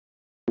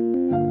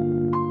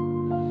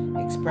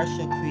Express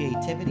your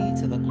creativity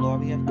to the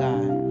glory of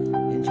God.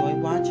 Enjoy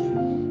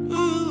watching.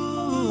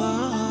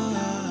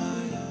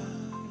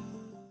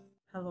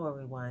 Hello,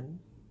 everyone.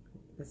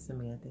 It's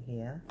Samantha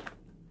here.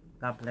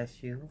 God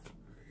bless you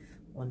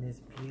on this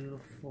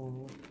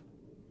beautiful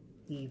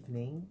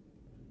evening.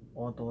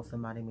 Although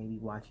somebody may be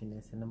watching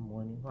this in the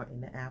morning or in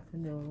the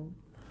afternoon.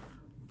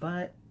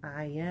 But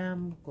I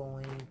am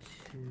going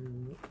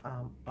to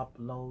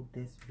upload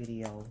this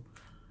video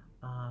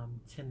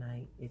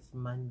tonight. It's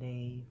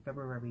Monday,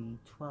 February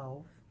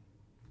 12th.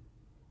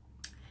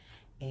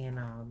 And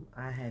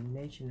I had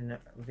mentioned in a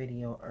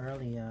video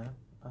earlier,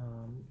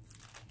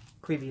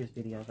 previous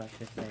videos I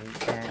should say,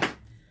 that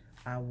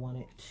I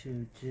wanted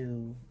to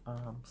do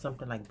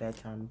something like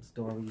bedtime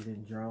stories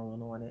and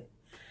journaling on it.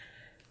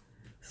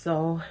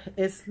 So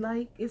it's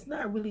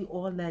not really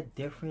all that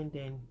different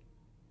than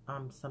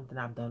something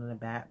I've done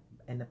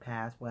in the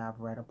past where I've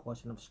read a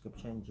portion of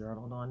scripture and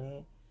journaled on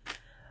it.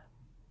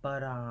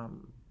 But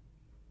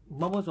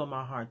what was on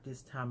my heart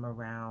this time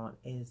around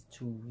is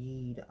to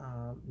read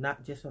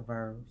not just a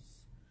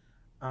verse,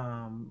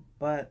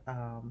 but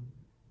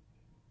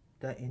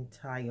the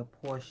entire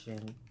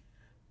portion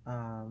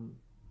of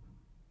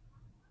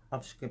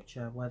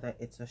scripture, whether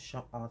it's a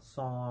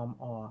psalm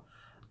or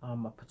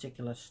a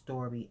particular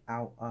story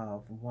out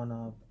of one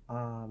of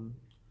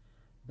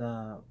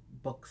the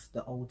books,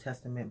 the Old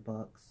Testament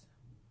books,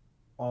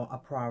 or a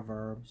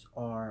Proverbs,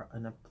 or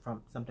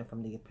from something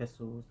from the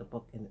epistles, the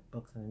books in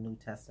the New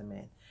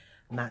Testament.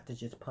 Not to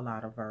just pull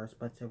out a verse,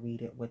 but to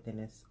read it within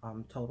its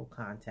total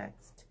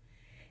context.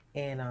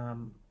 And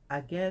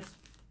I guess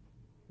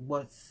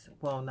what's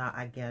on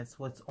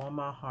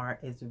my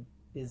heart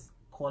is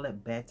call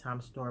it bedtime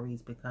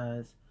stories,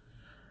 because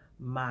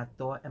my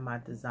thought and my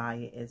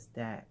desire is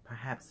that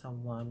perhaps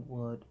someone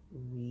would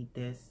read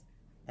this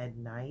at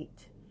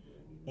night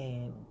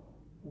and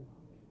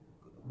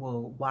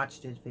will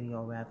watch this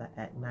video rather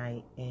at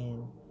night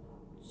and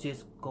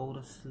just go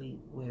to sleep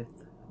with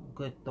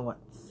good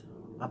thoughts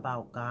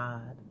about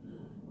God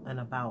and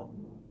about,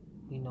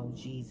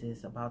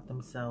 Jesus, about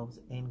themselves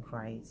in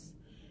Christ.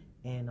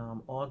 And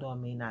although it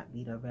may not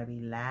be the very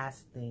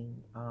last thing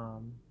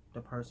the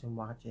person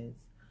watches,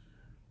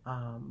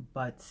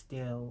 but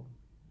still,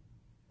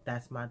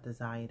 that's my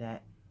desire,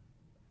 that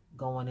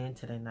going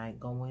into the night,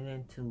 going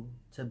into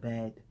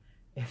bed,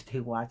 if they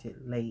watch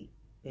it late,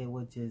 it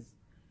would just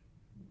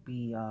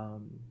be,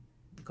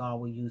 God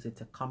will use it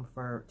to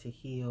comfort, to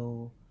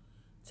heal,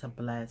 to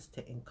bless,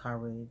 to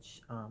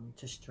encourage,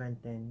 to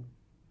strengthen.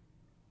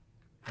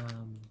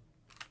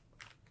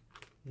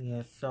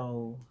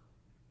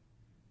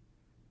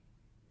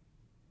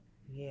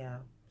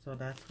 So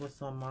that's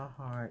what's on my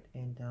heart.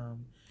 And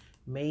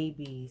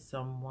maybe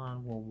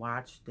someone will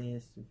watch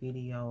this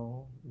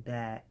video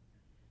that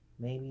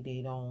maybe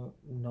they don't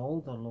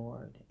know the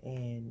Lord,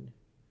 and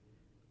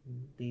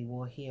they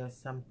will hear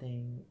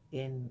something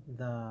in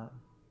the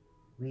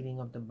reading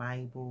of the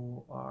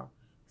Bible or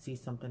see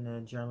something in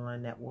a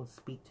journaling that will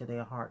speak to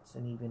their hearts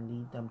and even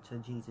lead them to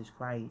Jesus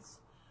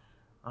Christ.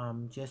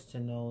 Just to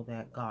know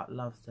that God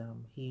loves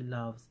them. He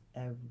loves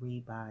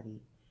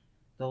everybody.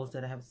 Those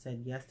that have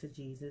said yes to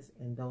Jesus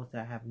and those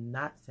that have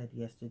not said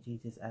yes to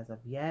Jesus as of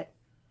yet.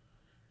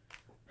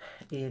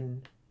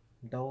 And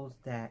those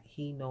that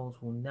he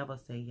knows will never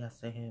say yes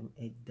to him.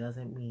 It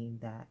doesn't mean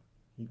that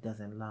he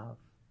doesn't love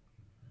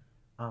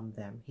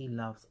them. He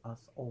loves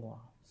us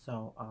all.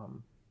 So,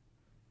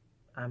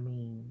 I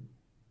mean,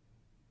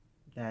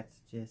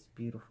 that's just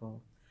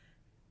beautiful.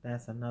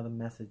 That's another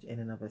message in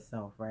and of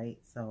itself, right?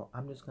 So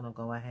I'm just going to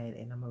go ahead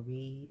and I'm going to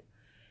read,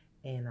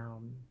 and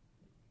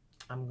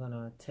I'm going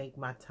to take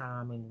my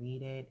time and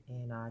read it,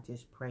 and I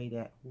just pray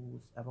that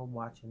who's ever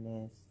watching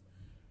this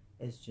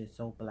is just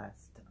so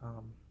blessed.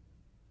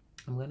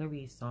 I'm going to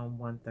read Psalm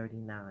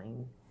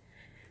 139,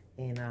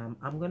 and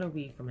I'm going to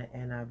read from the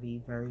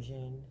NIV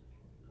version,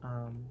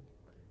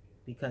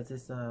 because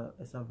it's a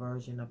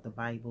version of the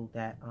Bible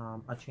that,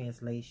 a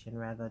translation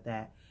rather,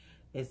 that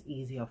it's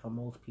easier for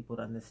most people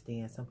to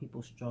understand. Some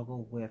people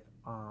struggle with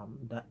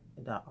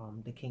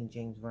the King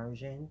James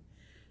version.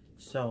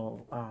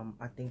 So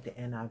I think the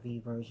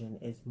NIV version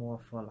is more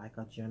for like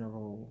a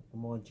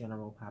more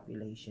general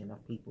population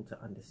of people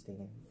to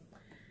understand.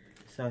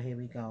 So here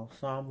we go.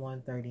 Psalm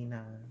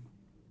 139.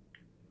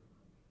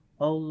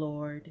 O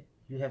Lord,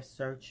 you have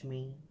searched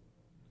me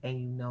and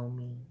you know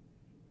me.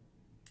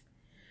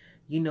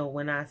 You know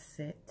when I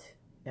sit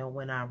and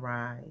when I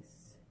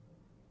rise.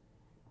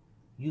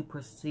 You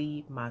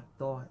perceive my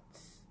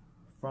thoughts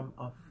from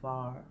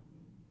afar.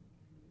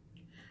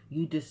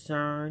 You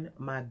discern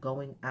my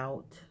going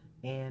out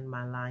and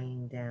my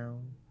lying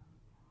down.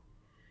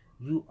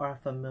 You are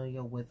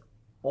familiar with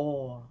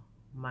all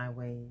my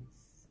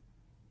ways.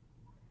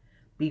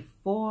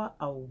 Before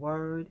a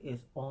word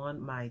is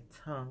on my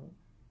tongue,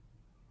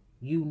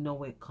 you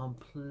know it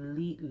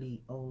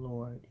completely, O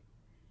Lord.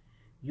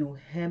 You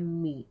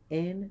hem me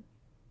in,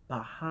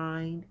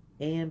 behind,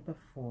 and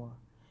before.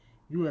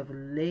 You have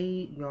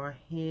laid your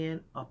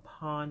hand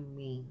upon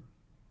me.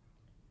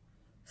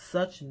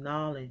 Such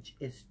knowledge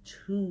is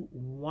too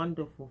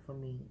wonderful for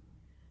me,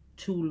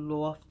 too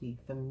lofty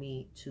for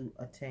me to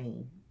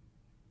attain.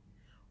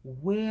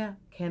 Where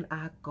can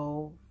I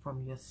go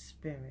from your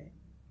spirit?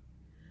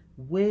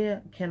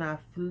 Where can I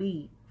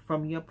flee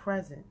from your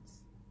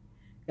presence?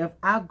 If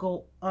I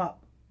go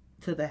up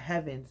to the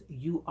heavens,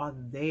 you are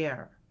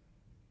there.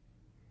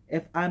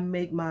 If I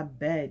make my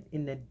bed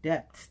in the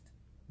depths,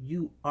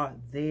 you are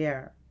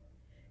there.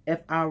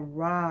 If I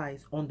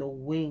rise on the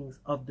wings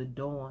of the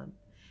dawn,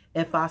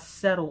 if I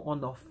settle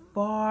on the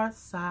far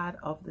side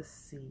of the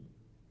sea,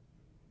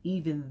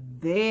 even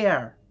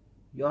there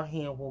your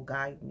hand will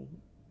guide me.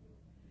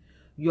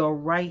 Your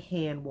right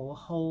hand will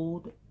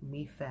hold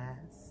me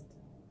fast.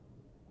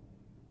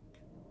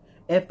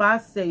 If I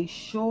say,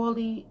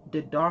 surely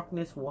the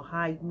darkness will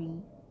hide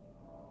me,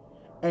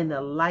 and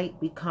the light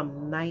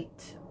become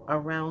night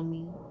around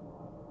me,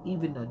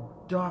 even the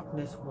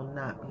darkness will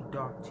not be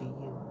dark to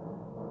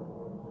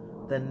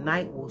you. The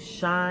night will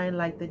shine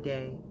like the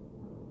day,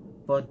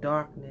 for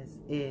darkness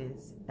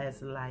is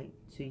as light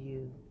to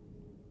you.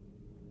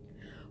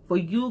 For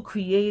you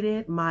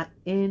created my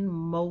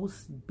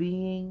inmost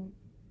being.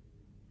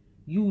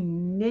 You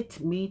knit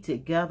me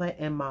together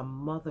in my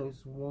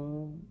mother's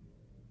womb.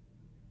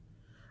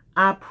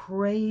 I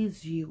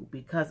praise you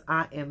because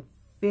I am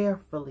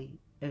fearfully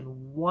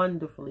and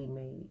wonderfully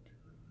made.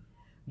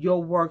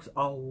 Your works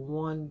are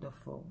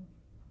wonderful.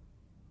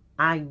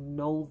 I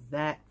know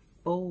that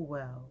full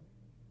well.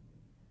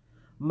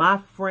 My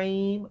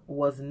frame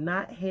was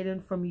not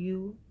hidden from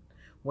you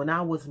when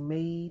I was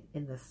made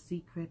in the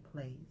secret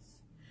place,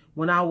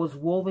 when I was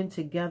woven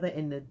together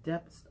in the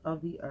depths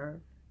of the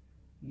earth.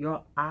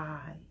 Your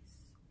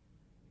eyes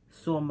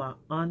saw my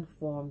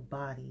unformed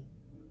body.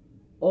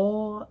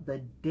 All the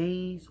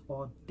days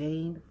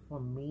ordained for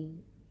me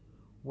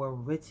were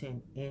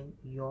written in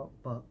your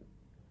book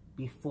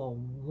before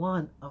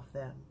one of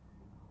them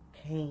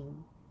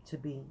came to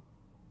be.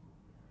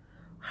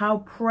 How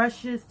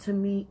precious to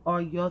me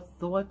are your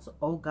thoughts,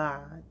 O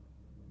God.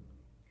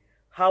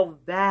 How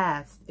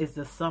vast is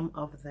the sum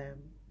of them.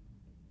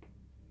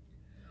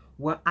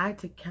 Were I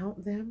to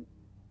count them,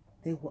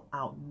 they will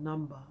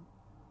outnumber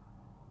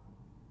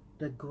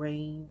the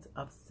grains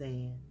of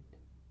sand.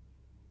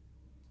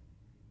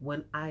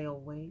 When I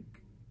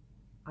awake,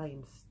 I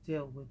am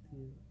still with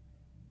you.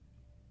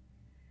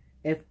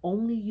 If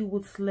only you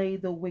would slay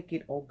the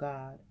wicked, O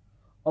God.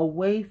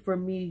 Away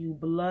from me, you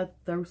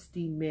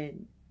bloodthirsty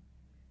men.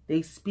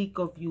 They speak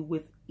of you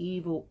with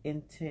evil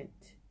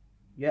intent.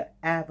 Your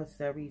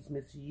adversaries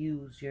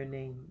misuse your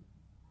name.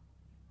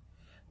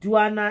 Do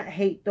I not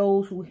hate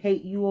those who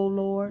hate you, O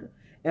Lord,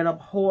 and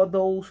abhor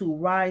those who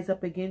rise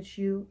up against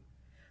you?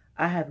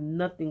 I have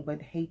nothing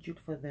but hatred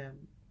for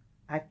them.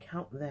 I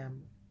count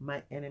them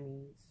my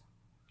enemies.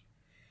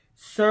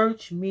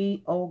 Search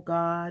me, O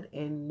God,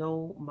 and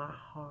know my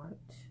heart.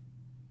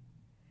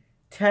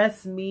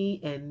 Test me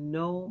and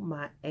know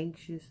my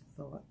anxious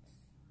thoughts.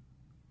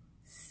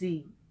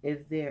 See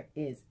if there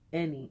is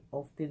any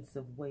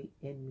offensive way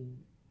in me,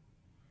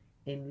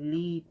 and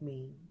lead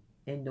me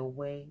in the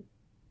way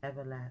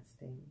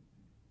everlasting.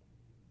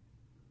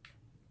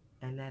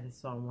 And that is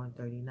Psalm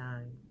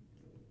 139.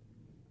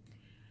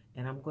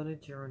 And I'm going to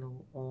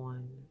journal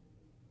on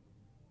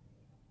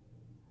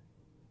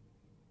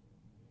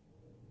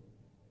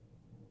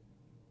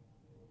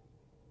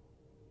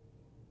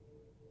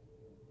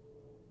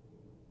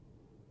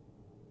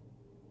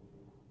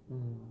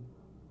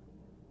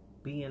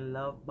being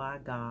loved by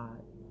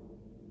God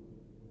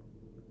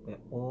with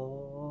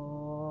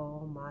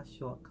all my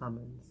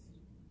shortcomings,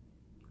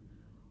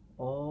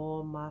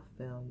 all my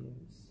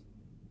failures,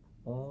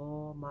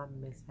 all my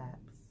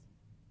mishaps.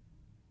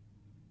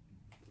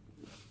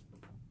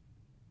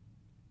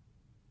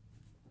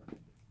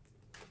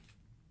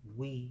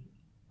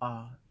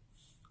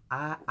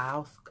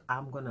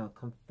 I'm going to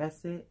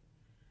confess it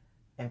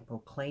and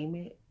proclaim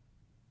it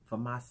for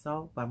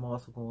myself, but I'm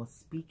also going to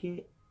speak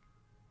it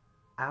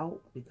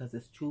out because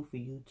it's true for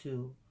you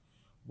too.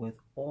 With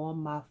all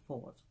my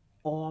faults,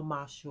 all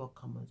my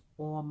shortcomings,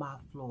 all my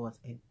flaws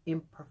and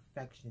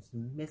imperfections,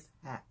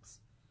 mishaps,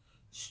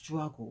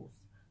 struggles,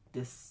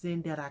 the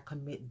sin that I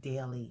commit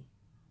daily,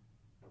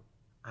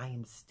 I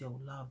am still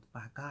loved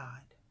by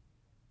God.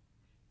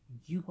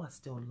 You are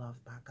still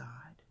loved by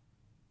God.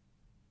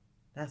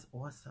 That's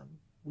awesome.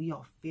 We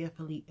are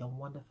fearfully and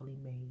wonderfully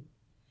made.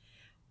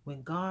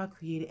 When God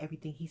created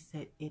everything, he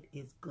said it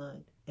is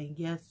good. And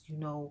yes, you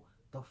know,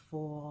 the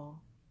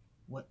fall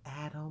with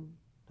Adam,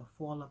 the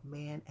fall of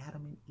man,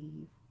 Adam and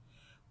Eve.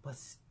 But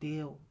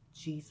still,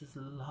 Jesus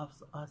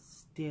loves us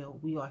still.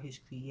 We are his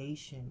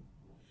creation.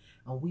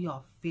 And we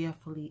are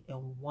fearfully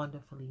and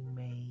wonderfully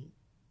made.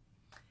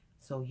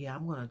 So yeah,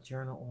 I'm going to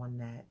journal on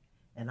that.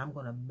 And I'm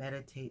going to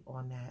meditate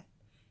on that.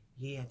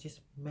 Yeah, just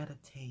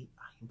meditate.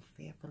 I am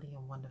fearfully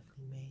and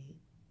wonderfully made.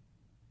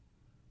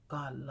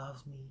 God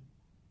loves me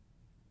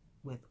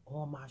with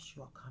all my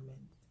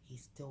shortcomings. He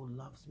still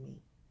loves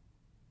me.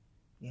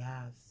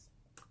 Yes.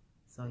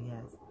 So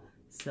yes.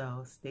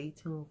 So stay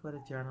tuned for the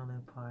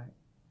journaling part.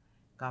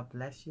 God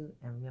bless you.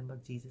 And remember,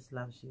 Jesus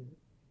loves you.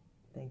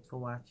 Thanks for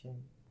watching.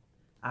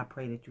 I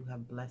pray that you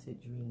have blessed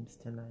dreams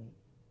tonight.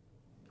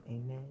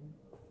 Amen.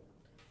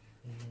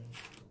 Amen.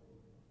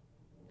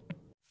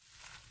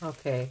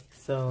 Okay,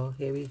 so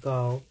here we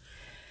go.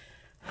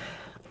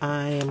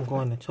 I am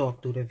going to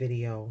talk through the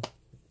video.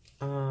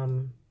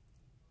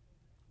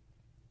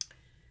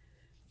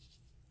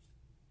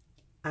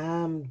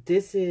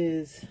 This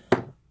is,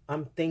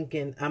 I'm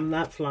thinking, I'm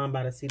not flying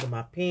by the seat of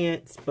my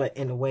pants, but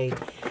in a way,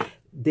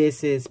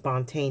 this is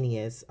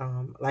spontaneous.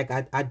 Like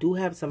I do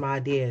have some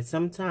ideas.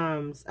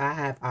 Sometimes I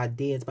have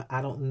ideas, but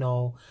I don't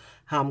know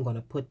how I'm going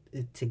to put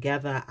it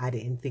together. I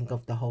didn't think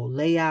of the whole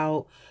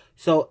layout.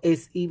 So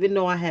it's, even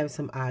though I have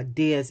some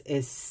ideas,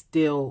 it's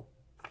still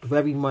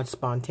very much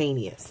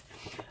spontaneous.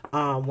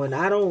 When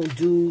I don't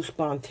do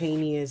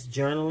spontaneous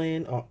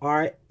journaling or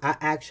art, I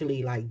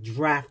actually like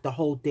draft the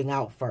whole thing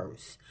out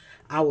first.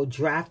 I will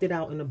draft it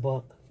out in the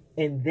book,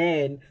 and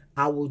then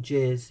I will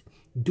just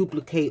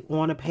duplicate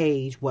on a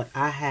page what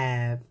I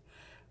have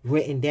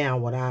written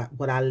down, what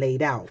I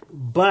laid out.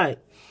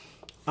 But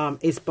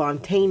it's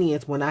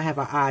spontaneous when I have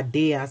an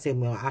idea. I say,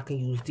 well, I can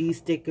use these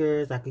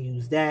stickers, I can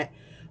use that,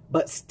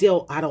 but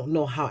still I don't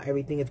know how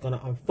everything is going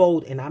to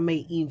unfold, and I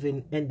may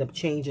even end up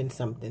changing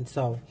something.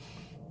 So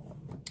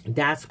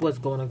that's what's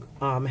going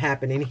to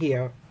happen in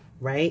here,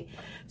 right?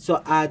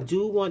 So I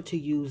do want to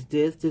use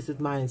this. This is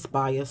my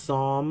Inspire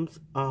Psalms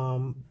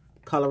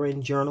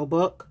coloring journal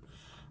book.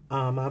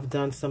 I've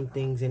done some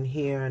things in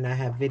here, and I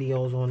have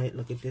videos on it.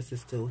 Look at this,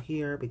 is still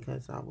here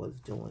because I was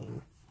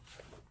doing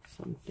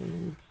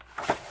something.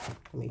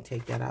 Let me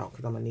take that out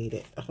because I'm going to need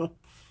it.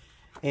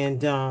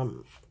 And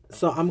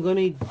so I'm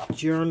going to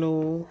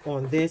journal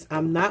on this.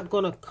 I'm not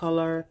going to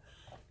color.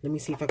 Let me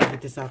see if I can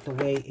get this out the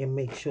way and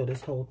make sure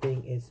this whole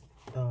thing is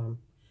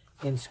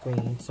in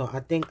screen. So I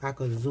think I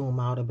could zoom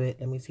out a bit.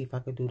 Let me see if I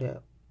could do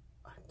that.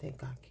 I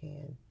think I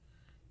can.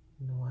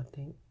 No, I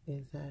think,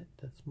 is that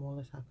the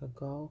smallest I could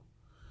go?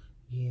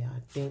 Yeah, I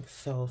think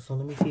so. So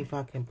let me see if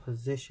I can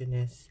position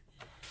this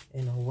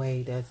in a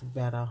way that's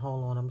better.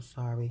 Hold on, I'm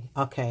sorry.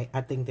 Okay, I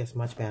think that's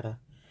much better.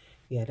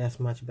 Yeah, that's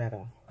much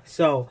better.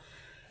 So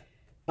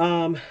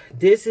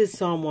this is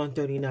Psalm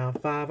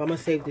 139:5. I'm gonna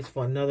save this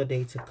for another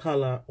day to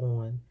color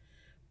on.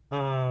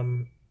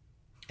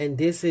 And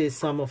this is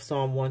some of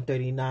Psalm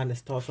 139 that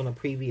starts on a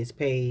previous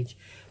page.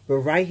 But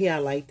right here, I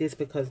like this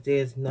because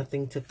there's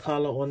nothing to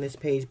color on this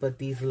page but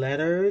these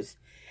letters.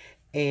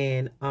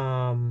 And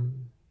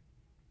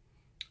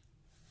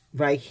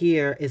right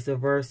here is the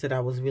verse that I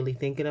was really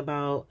thinking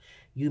about.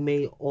 You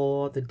made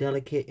all the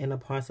delicate inner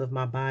parts of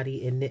my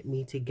body and knit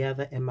me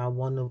together in my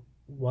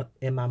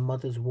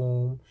mother's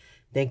womb.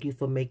 Thank you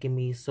for making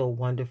me so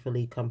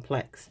wonderfully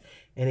complex.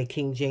 And the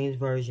King James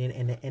Version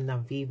and the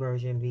NIV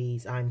version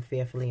reads, I'm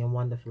fearfully and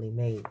wonderfully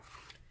made.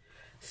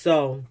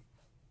 So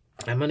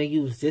I'm going to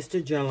use this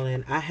to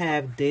journaling. I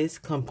have this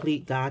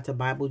Complete Guide to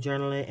Bible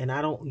Journaling, and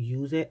I don't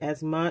use it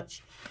as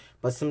much.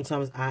 But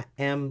sometimes I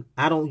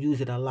don't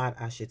use it a lot,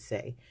 I should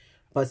say.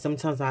 But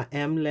sometimes I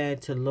am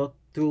led to look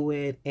through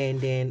it, and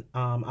then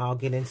I'll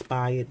get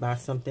inspired by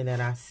something that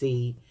I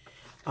see.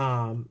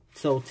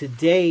 So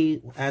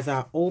today, as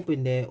I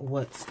opened it,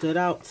 what stood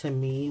out to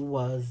me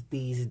was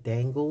these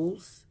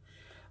dangles,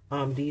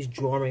 these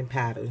drawing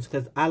patterns,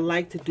 because I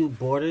like to do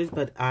borders,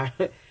 but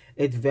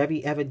it's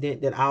very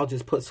evident that I'll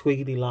just put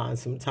squiggly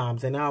lines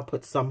sometimes, and I'll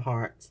put some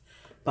hearts,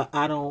 but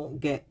I don't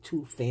get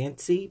too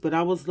fancy. But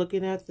I was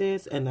looking at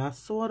this, and I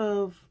sort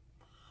of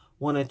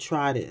want to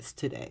try this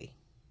today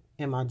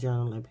in my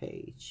journaling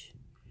page.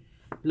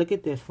 Look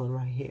at this one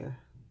right here.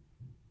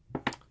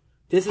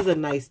 This is a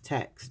nice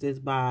text. It's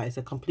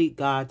a Complete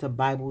Guide to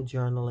Bible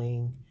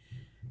Journaling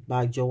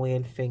by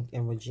Joanne Fink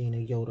and Regina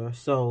Yoder.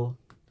 So,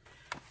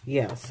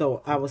 yeah.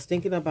 So I was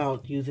thinking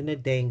about using the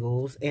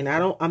dangles, and I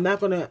don't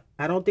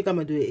think I'm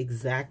gonna do it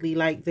exactly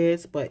like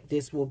this, but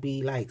this will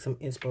be like some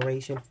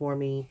inspiration for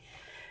me.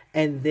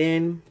 And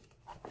then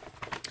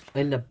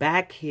in the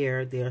back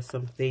here, there are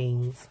some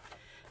things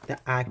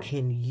that I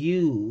can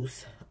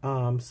use,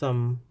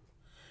 some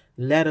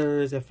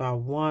letters if I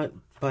want.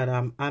 But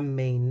I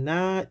may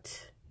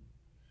not.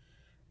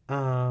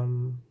 I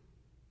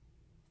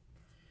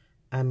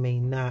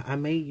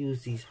may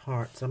use these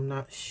hearts. I'm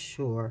not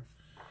sure.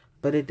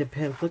 But it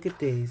depends. Look at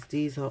these.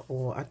 These are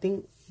all, I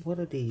think, what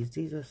are these?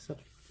 These are some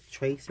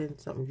tracing,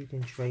 something you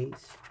can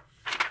trace.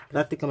 But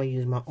I think I'm going to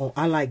use my own.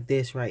 I like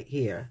this right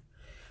here.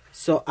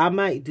 So I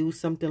might do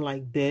something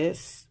like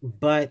this,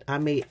 but I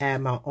may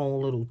add my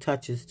own little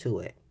touches to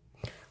it.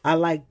 I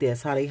like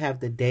this, how they have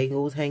the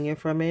dangles hanging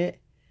from it.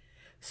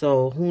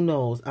 So who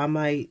knows? I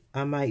might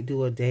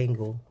do a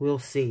dangle. We'll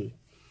see.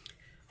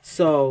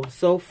 So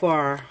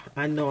far,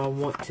 I know I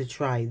want to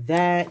try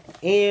that.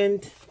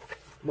 And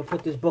we'll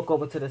put this book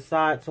over to the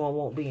side so I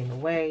won't be in the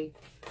way.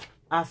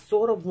 I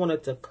sort of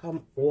wanted to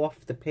come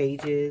off the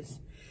pages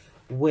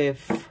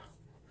with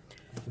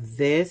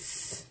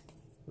this.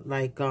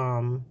 Like,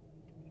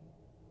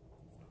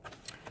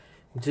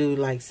 do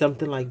like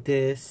something like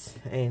this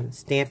and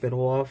stamp it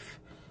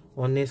off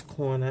on this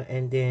corner,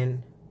 and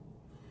then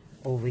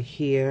over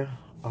here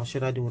or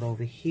should I do it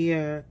over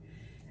here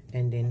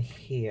and then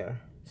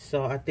here?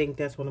 So I think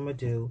that's what I'm gonna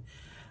do.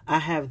 I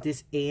have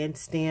this and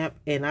stamp,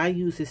 and I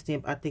use this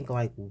stamp I think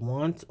like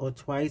once or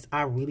twice.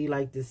 I really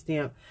like this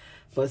stamp,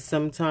 but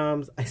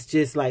sometimes it's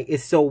just like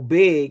it's so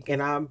big,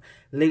 and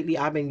lately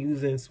I've been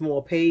using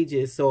small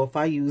pages, so if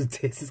I use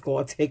this, it's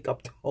gonna take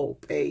up the whole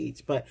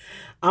page. But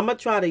I'm gonna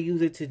try to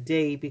use it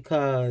today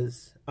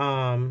because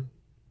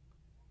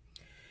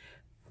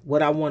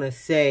what I want to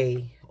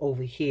say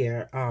over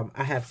here,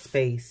 I have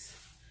space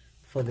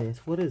for this.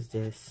 What is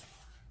this?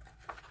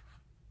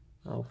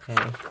 Okay,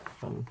 got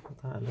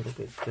a little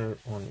bit dirt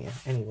on there.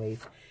 Anyways,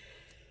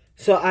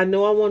 so I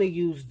know I want to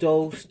use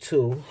those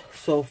two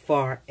so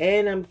far,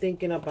 and I'm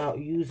thinking about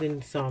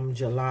using some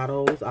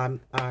gelatos.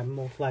 I'm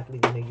most likely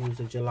going to use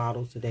the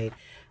gelatos today.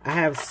 I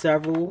have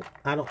several.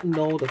 I don't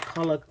know the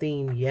color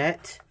theme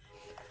yet,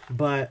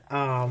 but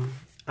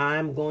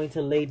I'm going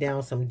to lay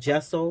down some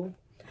gesso.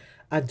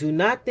 I do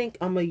not think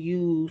I'm gonna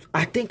use.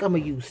 I think I'm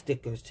gonna use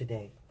stickers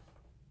today.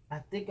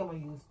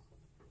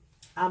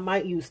 I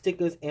might use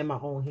stickers in my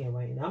own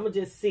handwriting. I'm going to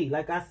just see.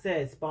 Like I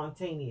said,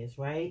 spontaneous,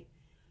 right?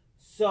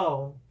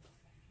 So,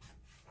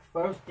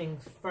 first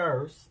things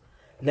first,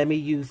 let me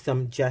use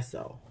some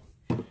gesso.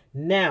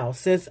 Now,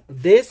 since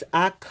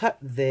I cut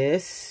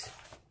this,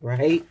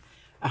 right?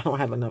 I don't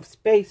have enough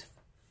space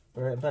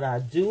for it, but I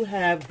do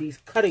have these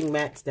cutting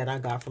mats that I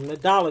got from the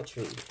Dollar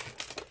Tree.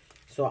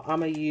 So, I'm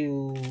going to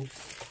use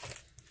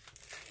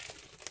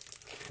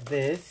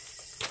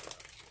this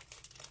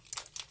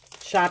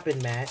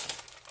chopping mat.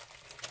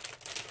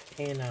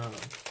 And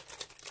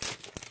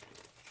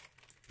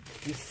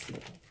you see,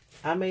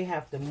 I may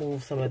have to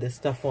move some of this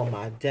stuff on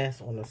my desk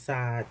on the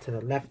side to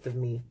the left of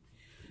me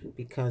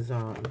because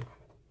so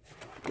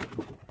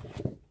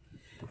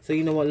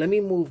you know what, let me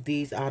move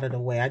these out of the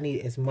way. I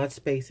need as much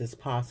space as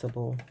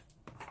possible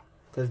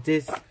because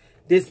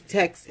this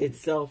text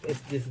itself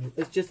is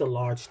it's just a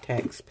large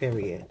text,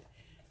 period.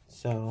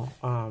 So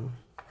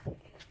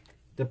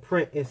the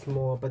print is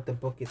small, but the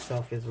book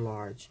itself is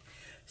large.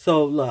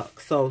 So look,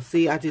 so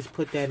see, I just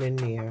put that in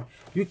there.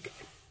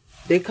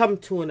 They come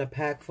 2 in a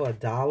pack for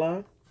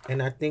 $1,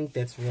 and I think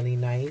that's really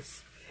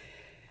nice.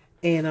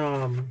 And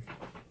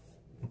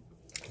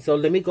so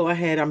let me go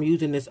ahead. I'm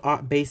using this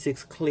Art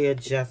Basics clear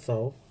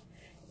gesso,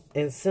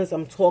 and since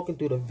I'm talking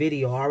through the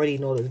video, I already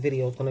know this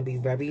video is going to be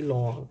very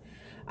long.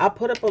 I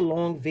put up a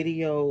long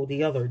video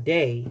the other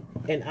day,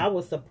 and I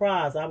was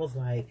surprised. I was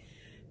like,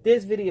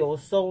 this video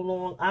is so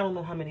long. I don't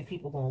know how many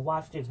people are going to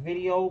watch this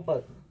video,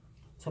 but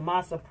to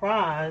my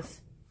surprise,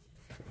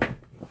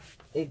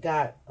 it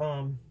got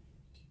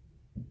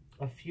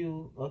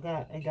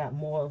it got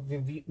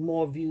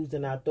more views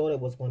than I thought it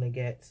was going to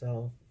get.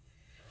 So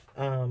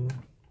and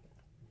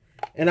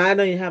I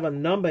don't even have a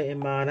number in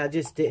mind. I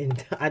just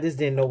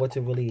didn't know what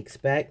to really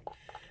expect.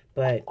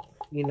 But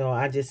you know,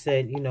 I just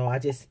said, you know, I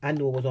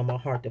knew it was on my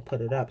heart to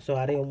put it up. So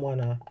I didn't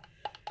want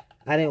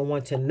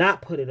to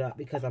not put it up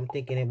because I'm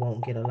thinking it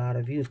won't get a lot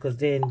of views, because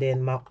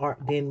then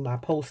my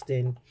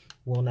posting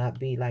will not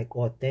be like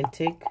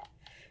authentic.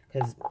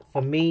 Because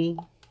for me,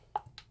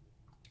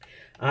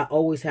 I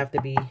always have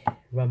to be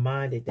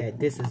reminded that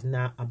this is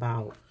not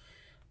about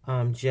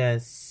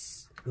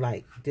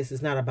this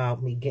is not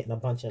about me getting a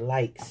bunch of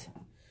likes.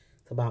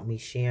 It's about me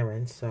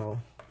sharing. So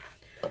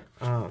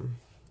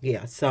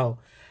yeah, so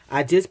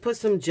I just put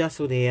some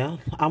gesso there.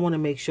 I want to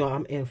make sure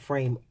I'm in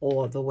frame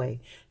all the way.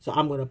 So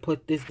I'm going to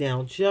put this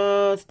down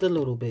just a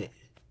little bit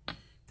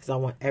because I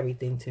want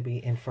everything to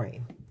be in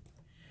frame.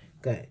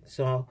 Good.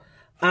 So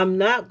I'm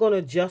not going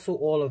to gesso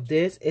all of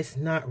this. It's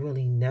not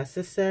really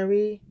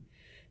necessary.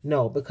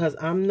 No, because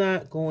I'm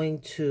not going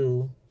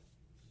to...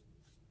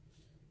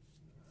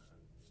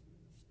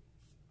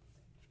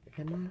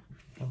 Am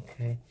I?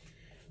 Okay.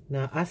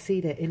 Now, I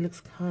see that it looks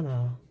kind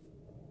of...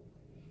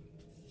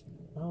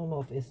 I don't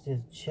know if it's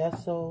just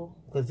gesso,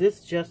 because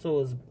this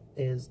gesso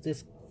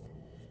this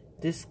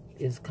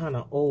is kind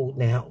of old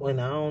now, and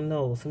I don't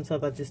know.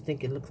 Sometimes I just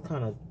think it looks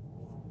kind of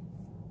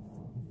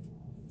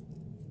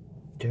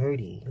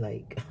dirty.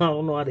 Like, I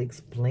don't know how to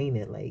explain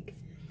it. Like,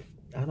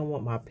 I don't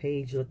want my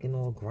page looking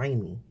all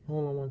grimy.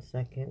 Hold on one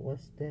second.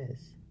 What's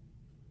this?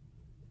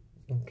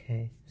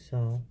 Okay,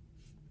 so,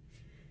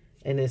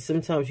 and then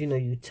sometimes, you know,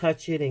 you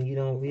touch it and you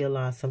don't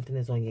realize something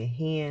is on your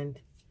hand.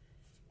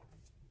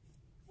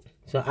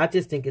 So I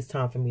just think it's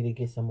time for me to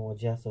get some more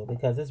gesso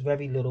because it's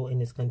very little in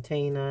this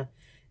container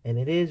and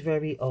it is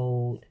very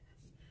old.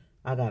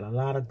 I got a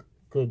lot of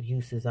good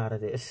uses out of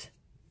this.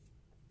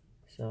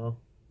 So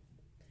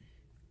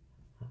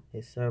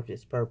it served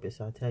its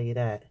purpose, I'll tell you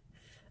that.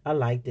 I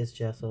like this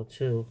gesso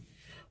too.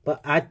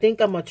 But I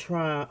think I'm going to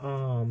try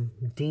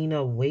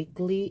Dina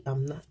Wakley.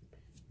 I'm not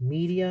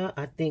media,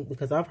 I think,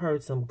 because I've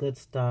heard some good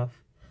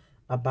stuff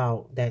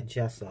about that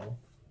gesso.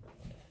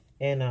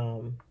 And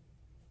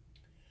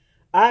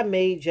I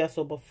made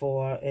gesso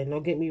before, and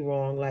don't get me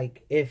wrong,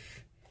 like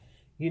if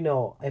you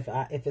know, if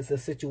it's a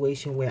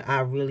situation where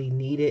I really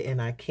need it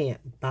and I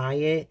can't buy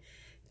it,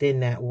 then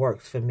that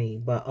works for me.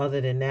 But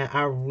other than that,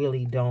 I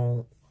really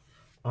don't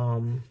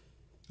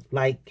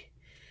like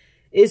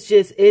It's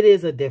just, it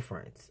is a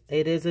difference.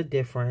 It is a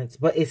difference,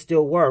 but it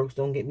still works.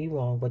 Don't get me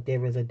wrong, but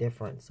there is a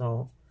difference.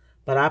 So,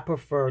 but I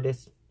prefer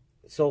this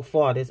so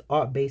far, this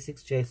Art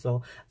Basics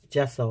Gesso.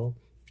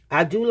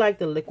 I do like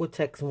the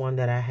Liquitex one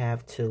that I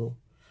have too.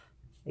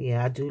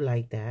 Yeah, I do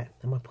like that.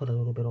 I'm going to put a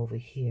little bit over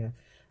here.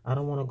 I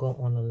don't want to go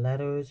on the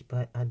letters,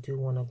 but I do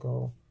want to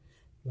go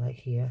like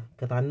here.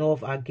 Because I know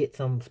if I get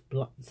some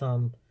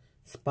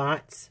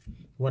spots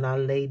when I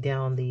lay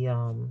down the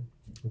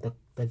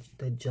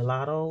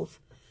gelatos,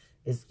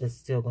 it's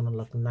still going to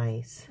look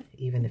nice,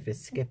 even if it's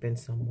skipping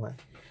somewhat.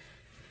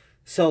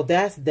 So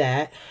that's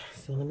that.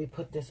 So let me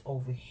put this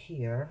over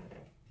here.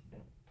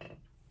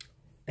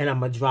 And I'm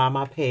going to dry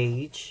my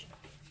page.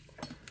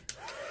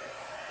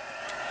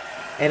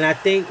 And I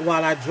think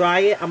while I dry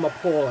it, I'm going to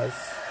pause.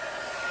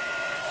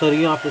 So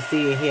you don't have to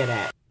see and hear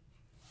that.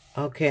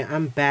 Okay,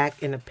 I'm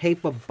back and the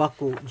paper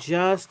buckled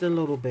just a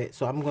little bit.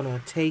 So I'm going to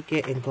take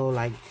it and go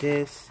like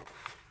this.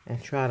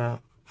 And try to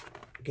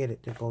get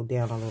it to go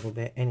down a little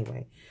bit.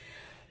 Anyway.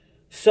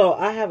 So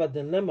I have a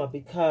dilemma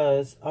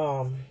because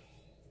I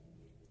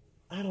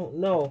don't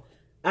know.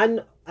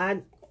 I've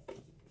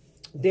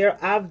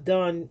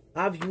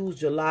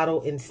used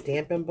gelato and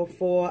stamping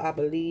before, I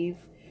believe,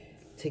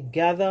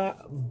 together,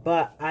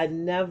 but I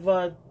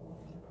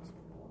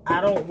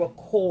don't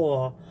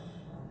recall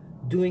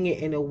doing it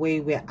in a way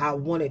where I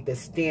wanted the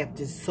stamp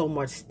to so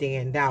much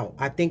stand out.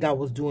 I think I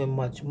was doing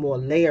much more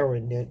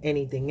layering than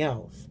anything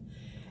else.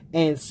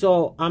 And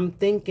so I'm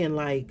thinking,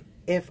 like,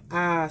 if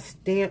I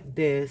stamp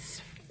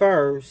this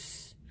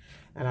first,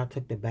 and I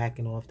took the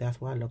backing off, that's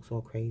why it looks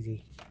so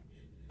crazy.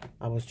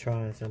 I was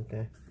trying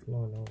something,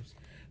 Lord knows.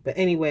 But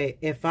anyway,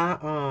 if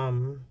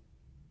I'm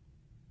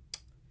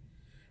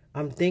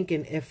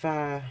thinking if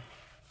I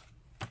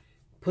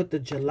put the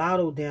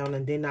gelato down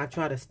and then I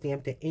try to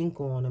stamp the ink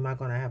on, am I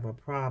going to have a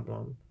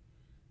problem?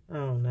 I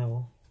don't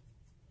know.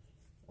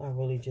 I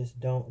really just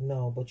don't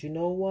know. But you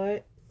know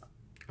what?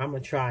 I'm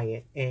going to try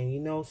it. And you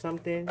know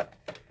something?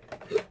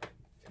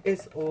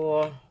 It's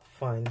all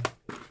fun.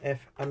 Yeah,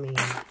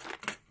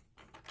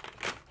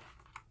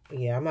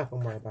 I'm not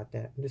going to worry about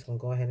that. I'm just going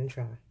to go ahead and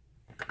try.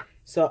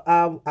 So,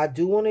 I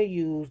do want to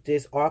use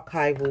this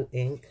archival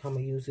ink. I'm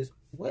going to use this.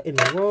 What in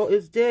the world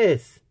is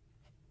this?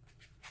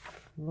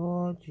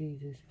 Lord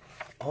Jesus.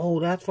 Oh,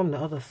 that's from the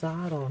other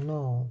side or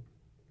no?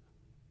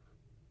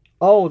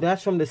 Oh,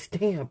 that's from the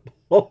stamp.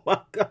 Oh,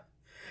 my God.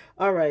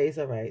 All right, it's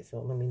all right.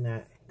 So, let me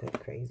not go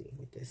crazy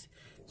with this.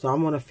 So, I'm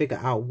going to figure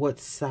out what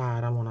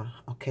side I want to...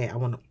 Okay, I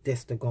want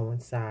this to go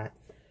inside.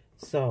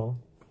 So,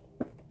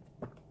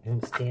 I'm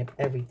going to stamp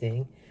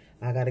everything.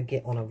 I got to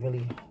get on a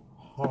really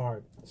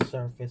hard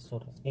surface so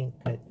the ink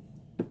could,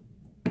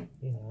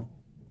 you know,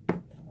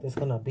 it's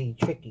going to be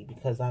tricky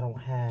because I don't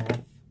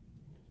have,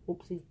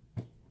 oopsie,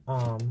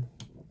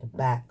 the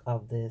back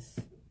of this.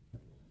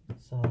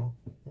 So,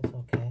 it's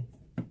okay.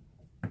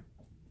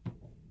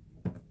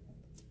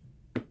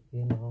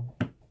 You know.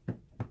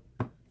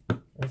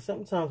 And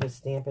sometimes with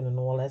stamping and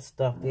all that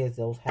stuff, there's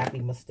those happy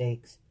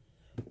mistakes.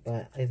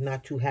 But it's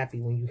not too happy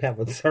when you have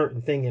a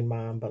certain thing in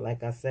mind. But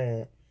like I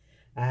said,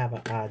 I have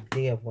an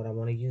idea of what I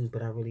want to use,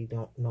 but I really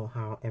don't know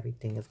how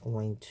everything is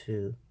going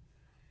to.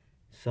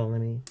 So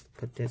let me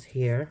put this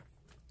here.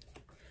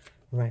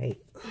 Right.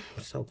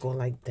 So go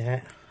like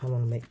that. I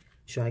want to make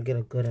sure I get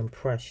a good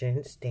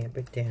impression. Stamp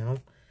it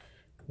down.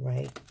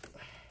 Right.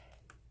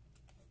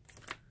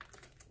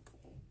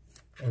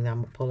 And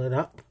I'm going to pull it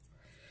up.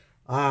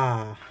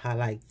 Ah, I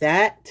like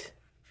that.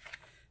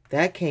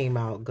 That came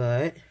out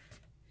good.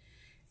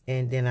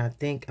 And then I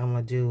think I'm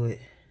going to do it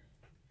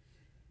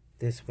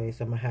this way.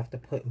 So I'm going to have to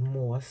put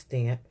more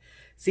stamp.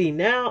 See,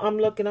 now I'm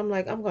looking. I'm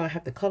like, I'm going to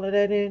have to color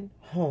that in.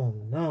 Oh,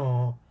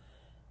 no.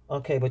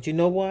 Okay, but you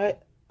know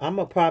what? I'm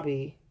not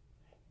going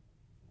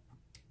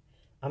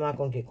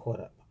to get caught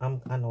up. I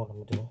know what I'm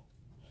going to do.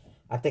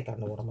 I think I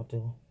know what I'm going to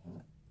do.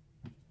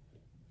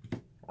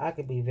 I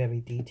could be very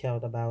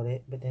detailed about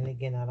it. But then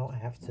again, I don't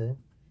have to.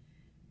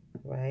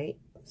 Right?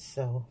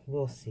 So,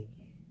 we'll see.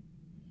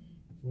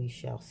 We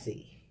shall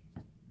see.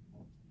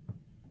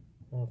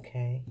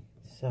 Okay,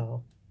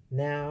 so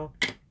now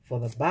for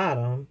the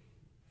bottom,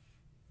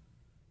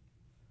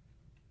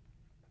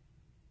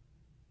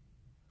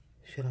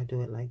 should I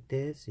do it like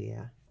this?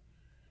 Yeah,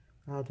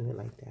 I'll do it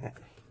like that.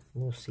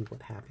 We'll see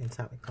what happens,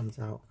 how it comes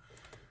out.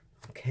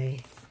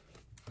 Okay,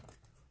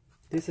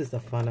 this is the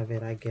fun of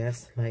it, I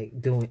guess, like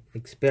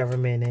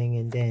experimenting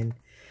and then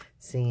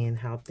seeing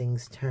how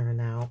things turn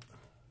out.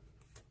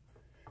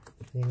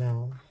 You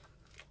know,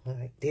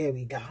 like, there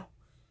we go.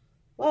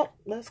 Well,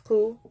 that's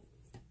cool.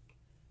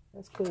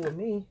 That's cool with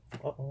me.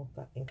 Uh-oh,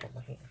 got ink on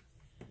my hand.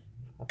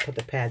 I put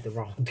the pad the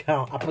wrong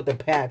down. I put the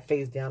pad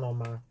face down on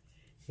my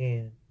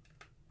hand.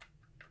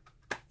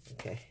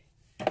 Okay.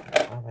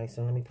 Alright,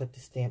 so let me put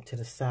the stamp to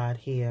the side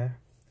here.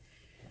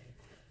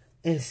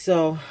 And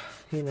so,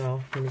 you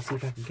know, let me see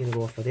if I can get it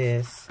off of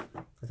this.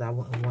 Because I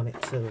wouldn't want it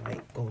to,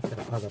 like, go to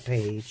the other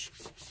page.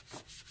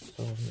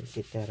 So, let me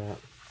get that up.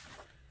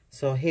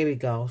 So, here we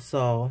go.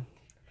 So,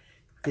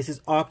 this is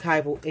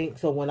archival ink.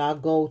 So, when I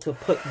go to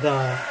put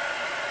the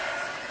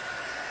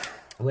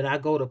when I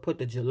go to put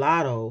the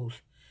gelatos,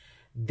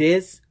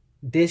 this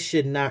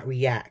should not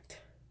react.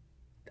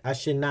 I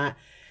should not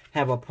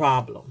have a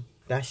problem.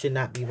 That should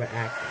not be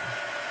reacting.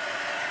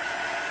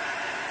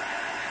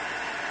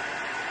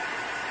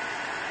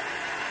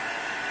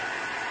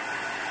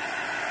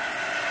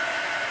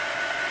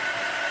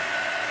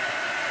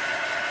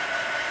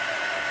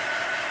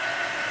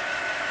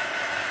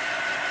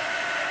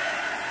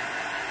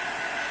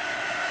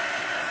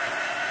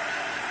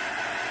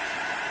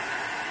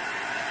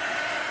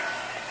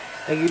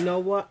 And you know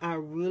what? I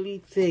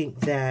really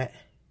think that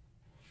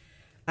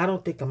I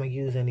don't think I'm going to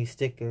use any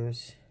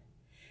stickers.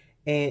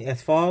 And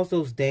as far as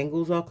those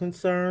dangles are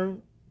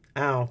concerned,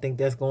 I don't think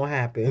that's going to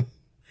happen.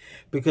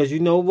 Because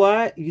you know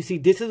what? You see,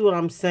 this is what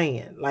I'm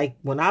saying. Like,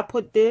 when I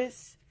put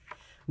this,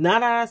 now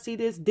that I see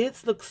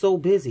this looks so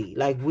busy.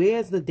 Like,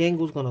 where's the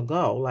dangles going to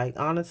go? Like,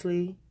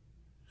 honestly,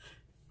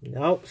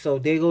 nope. So,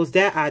 there goes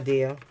that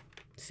idea.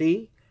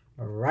 See?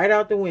 Right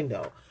out the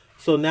window.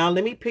 So, now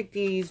let me pick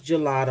these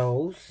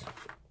gelatos.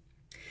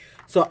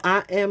 So,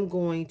 I am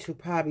going to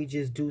probably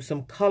just do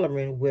some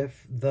coloring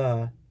with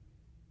the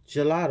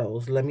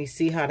gelatos. Let me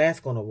see how that's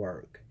going to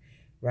work.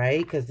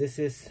 Right? Because this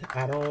is,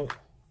 I don't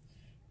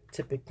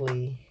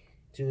typically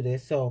do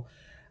this. So,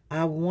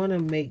 I want to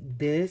make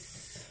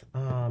this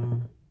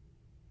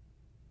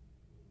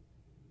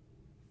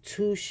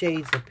 2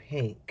 shades of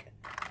pink.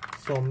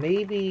 So,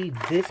 maybe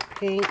this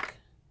pink,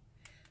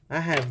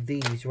 I have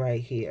these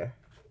right here.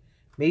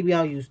 Maybe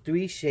I'll use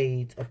 3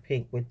 shades of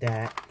pink with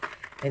that.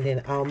 And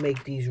then I'll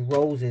make these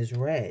roses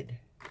red.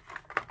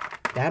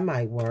 That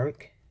might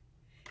work.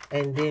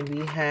 And then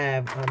we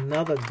have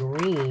another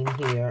green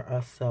here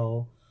or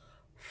so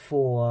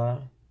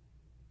for...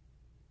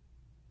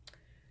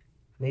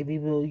 Maybe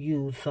we'll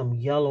use some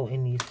yellow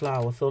in these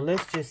flowers. So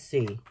let's just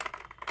see.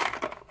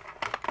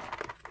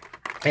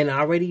 And I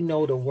already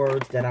know the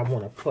words that I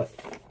want to put.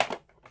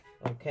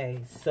 Okay,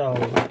 so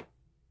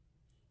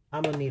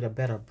I'm going to need a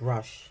better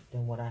brush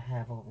than what I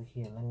have over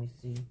here. Let me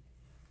see.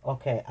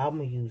 Okay, I'm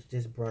going to use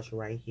this brush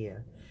right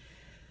here.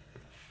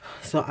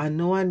 So I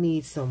know I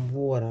need some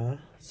water.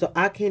 So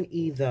I can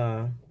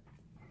either,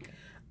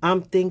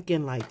 I'm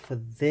thinking like for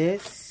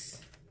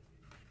this,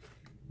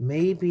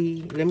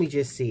 maybe, let me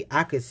just see.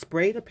 I could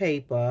spray the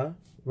paper,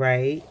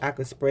 right? I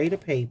could spray the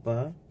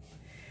paper.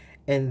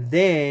 And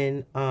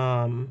then,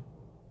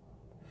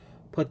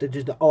 put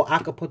the, oh, I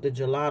could put the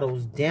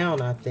gelatos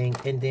down, I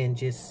think. And then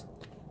just,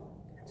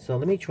 so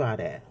let me try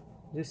that.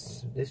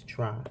 Let's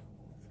try.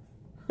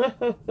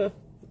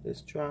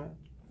 Let's try.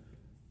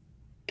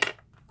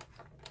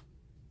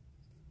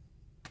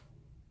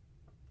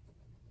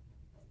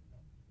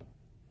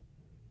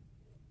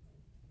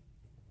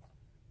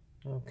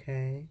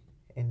 Okay,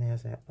 and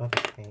there's that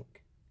other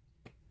pink.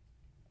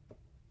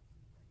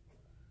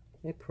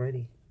 They're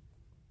pretty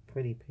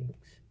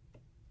pinks.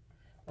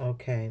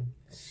 Okay,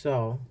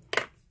 so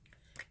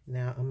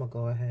now I'm gonna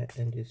go ahead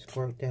and just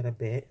squirt that a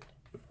bit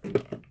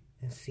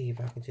and see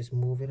if I can just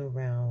move it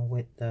around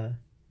with the,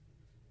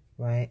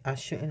 right? I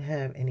shouldn't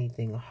have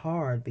anything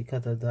hard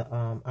because of the,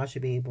 I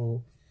should be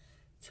able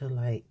to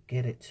like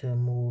get it to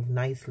move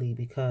nicely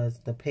because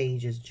the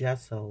page is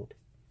gessoed.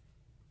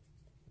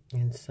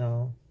 And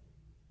so,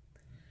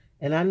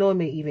 and I know it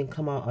may even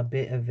come out a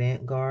bit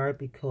avant-garde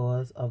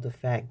because of the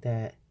fact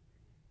that,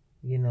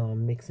 you know,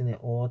 I'm mixing it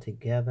all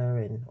together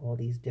and all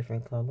these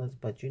different colors.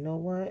 But you know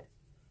what?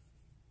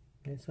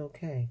 It's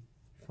okay.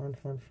 Fun,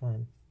 fun,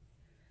 fun.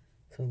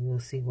 So we'll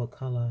see what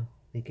color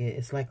we get.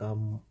 It's like a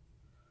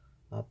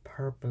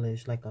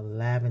purplish, like a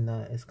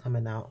lavender. It's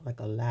coming out like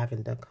a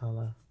lavender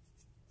color.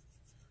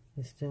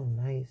 It's still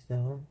nice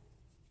though.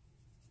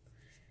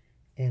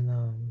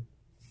 And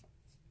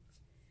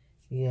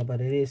yeah, but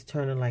it is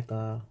turning like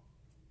a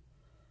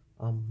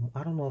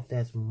I don't know if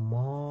that's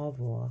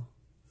mauve or,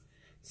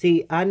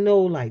 see, I know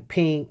like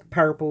pink,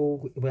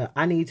 purple, but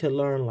I need to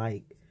learn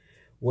like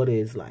what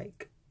is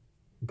like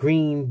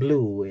green,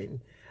 blue, and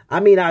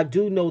I mean I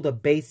do know the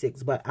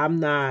basics, but I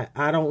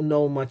don't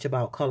know much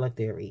about color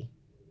theory.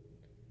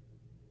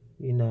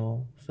 You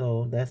know,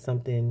 so that's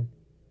something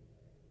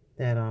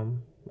that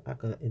I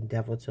could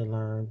endeavor to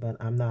learn, but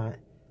I'm not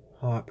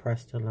hard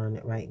pressed to learn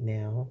it right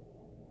now.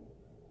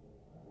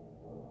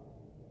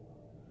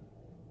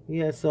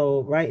 Yeah,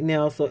 so right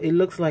now, so it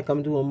looks like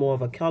I'm doing more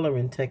of a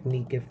coloring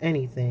technique, if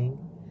anything.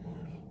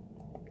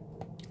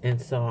 And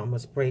so I'm going to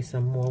spray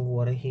some more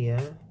water here.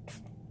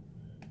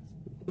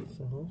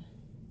 So,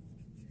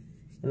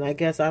 and I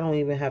guess I don't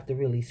even have to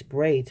really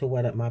spray to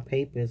wet up my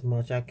paper as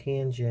much. I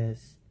can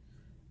just,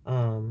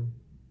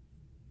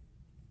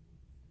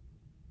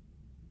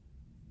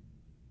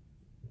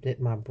 dip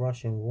my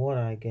brush in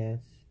water, I guess.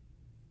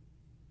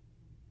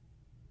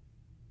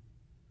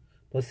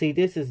 But see,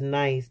 this is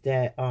nice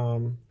that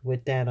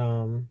with that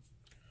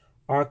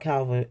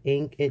Archival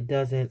ink, it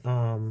doesn't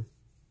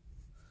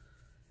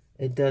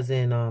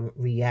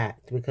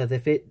react, because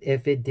if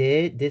it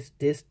did,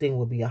 this thing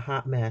would be a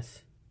hot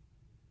mess.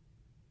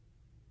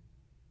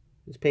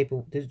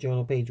 This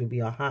journal page would be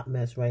a hot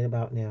mess right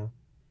about now.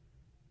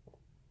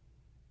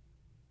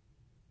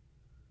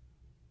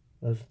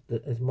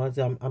 As much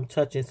as I'm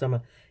touching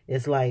some,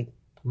 it's like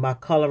my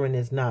coloring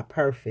is not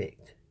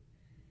perfect,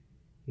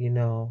 you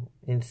know.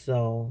 And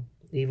so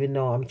even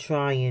though I'm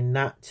trying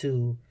not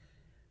to,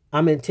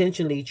 I'm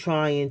intentionally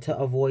trying to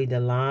avoid the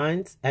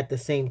lines. At the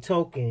same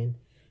token,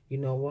 you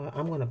know what?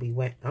 I'm gonna be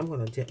wet. I'm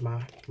gonna dip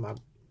my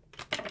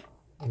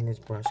in this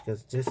brush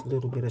because just a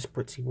little bit of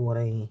spritzy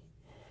water ain't.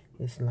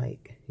 It's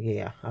like,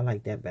 yeah, I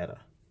like that better.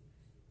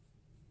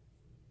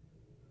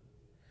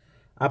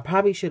 I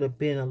probably should have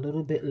been a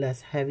little bit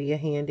less heavier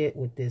handed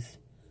with this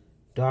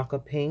darker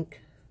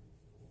pink,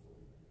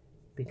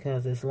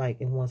 because it's like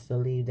it wants to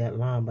leave that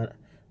line. But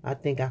I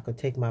think I could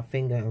take my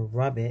finger and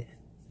rub it,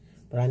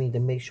 but I need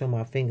to make sure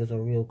my fingers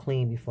are real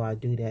clean before I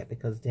do that,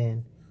 because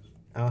then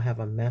I'll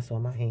have a mess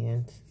on my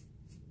hands.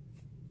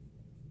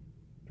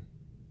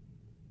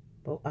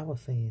 But I was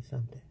saying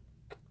something.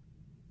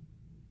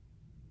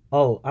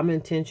 Oh, I'm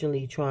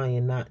intentionally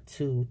trying not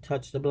to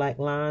touch the black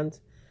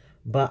lines,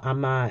 but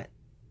I'm not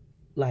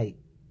like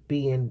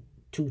being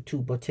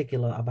too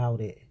particular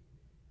about it.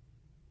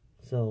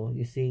 So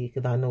you see,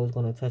 because I know it's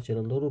going to touch it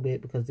a little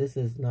bit, because this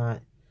is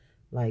not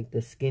like the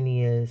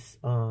skinniest,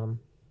 how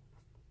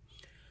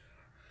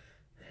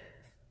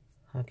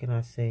can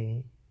I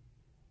say,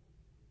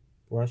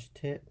 brush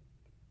tip.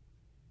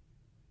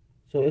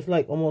 So it's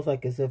like almost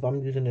like as if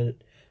I'm using the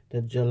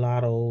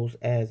gelatos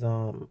as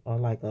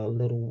like a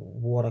little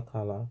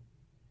watercolor.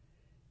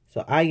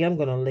 So I am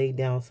gonna lay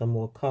down some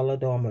more color,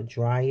 though. I'm gonna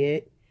dry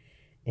it,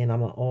 and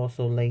I'm gonna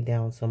also lay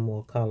down some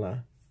more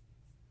color.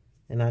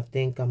 And I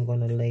think I'm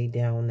gonna lay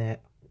down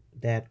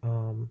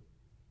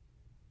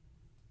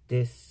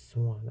this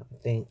one. I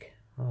think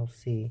I'll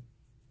see.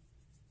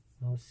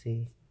 This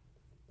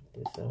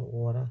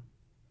water.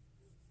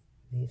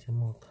 Need some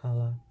more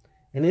color.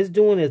 And it's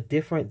doing a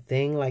different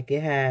thing. Like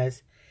it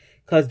has,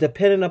 because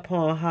depending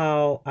upon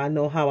how I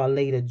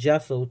lay the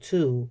gesso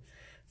too,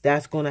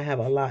 that's going to have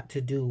a lot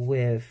to do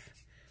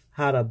with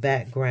how the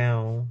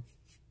background,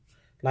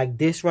 like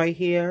this right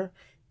here,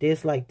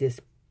 there's like this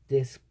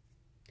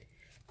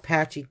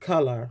patchy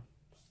color.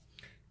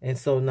 And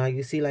so now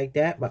you see like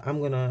that, but I'm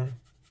going to,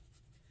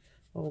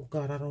 oh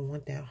God, I don't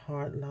want that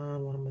hard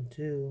line. What I'm going to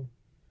do,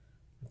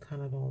 I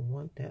kind of don't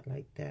want that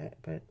like that,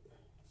 but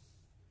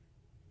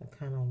I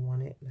kind of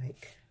want it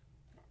like,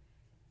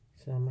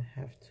 so I'm going to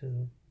have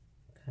to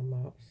come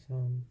out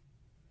some,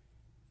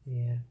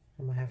 yeah,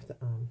 I'm going to have to,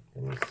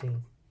 let me see.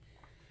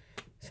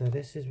 So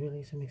this is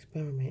really some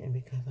experimenting,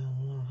 because I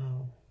don't know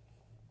how.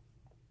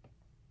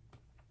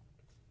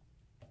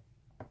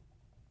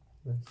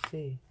 Let's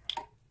see.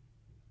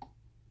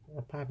 I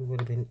probably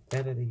would have been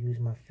better to use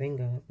my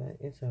finger, but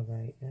it's all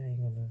right. I ain't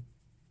gonna,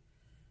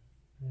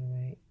 all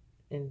right.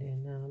 And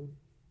then,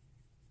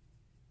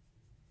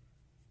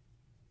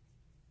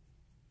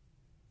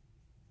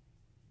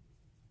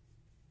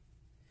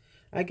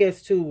 I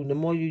guess too, the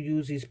more you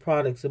use these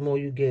products, the more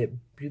you get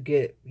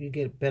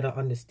better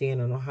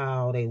understanding of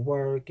how they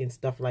work and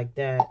stuff like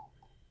that.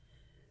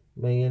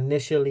 But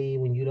initially,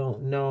 when you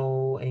don't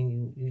know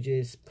and you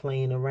just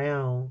playing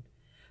around,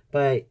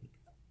 but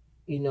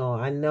you know,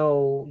 I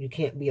know you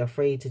can't be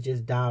afraid to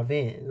just dive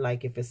in.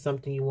 Like if it's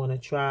something you want to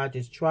try,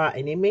 just try.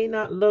 And it may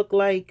not look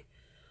like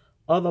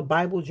other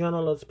Bible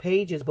journalers'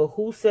 pages, but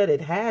who said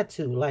it had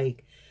to?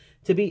 Like,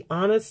 to be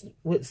honest,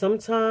 with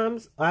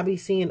sometimes I be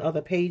seeing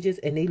other pages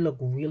and they look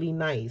really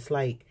nice.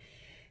 Like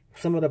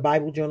some of the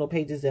Bible journal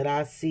pages that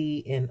I see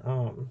in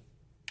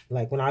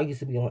like when I used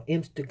to be on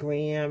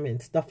Instagram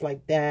and stuff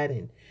like that,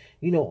 and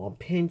you know, on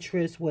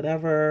Pinterest,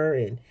 whatever,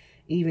 and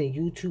even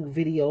YouTube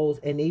videos,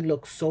 and they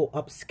look so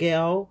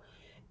upscale.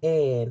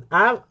 And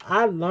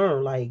I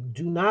learned, like,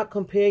 do not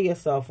compare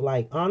yourself.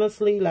 Like,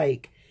 honestly,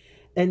 like,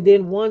 and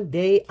then one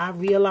day I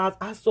realized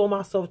I saw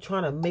myself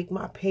trying to make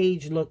my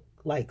page look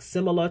like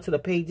similar to the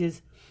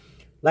pages,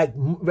 like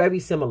very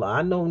similar.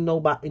 I know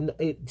nobody,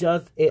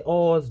 it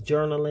all is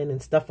journaling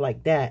and stuff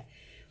like that.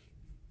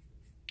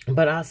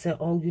 But I said,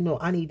 oh, you know,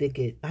 I need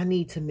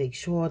to make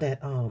sure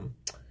that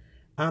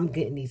I'm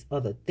getting these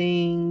other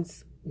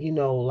things, you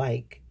know,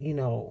 like, you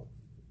know,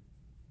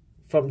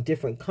 from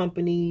different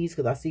companies,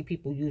 because I see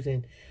people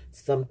using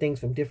some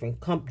things from different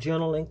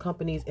journaling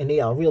companies, and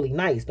they are really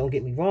nice, don't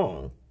get me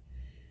wrong.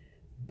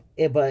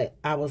 But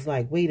I was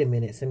like, wait a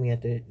minute,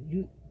 Samantha,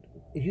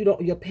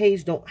 your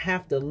page don't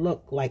have to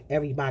look like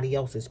everybody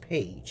else's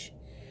page.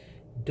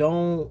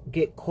 Don't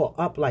get caught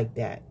up like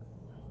that.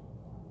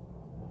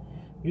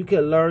 You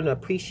can learn to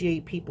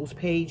appreciate people's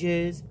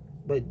pages,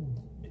 but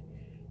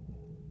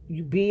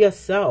you be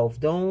yourself.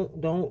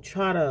 Don't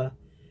try to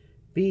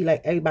be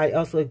like everybody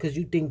else, because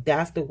you think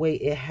that's the way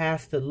it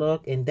has to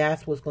look, and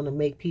that's what's going to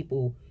make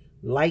people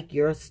like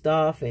your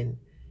stuff. And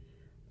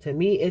to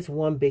me, it's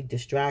one big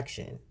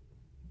distraction.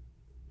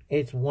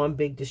 It's one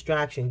big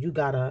distraction.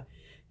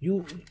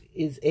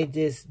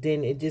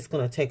 It's just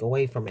gonna take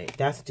away from it.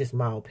 That's just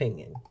my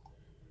opinion.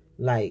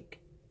 Like,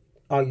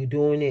 are you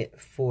doing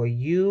it for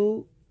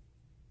you,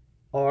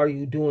 or are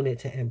you doing it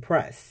to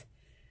impress?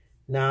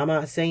 Now, I'm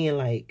not saying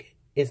like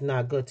it's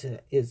not good to,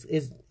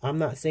 I'm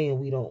not saying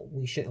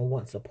we shouldn't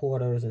want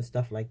supporters and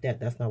stuff like that.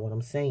 That's not what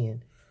I'm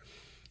saying.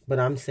 But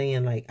I'm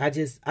saying, like, I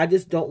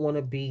just don't want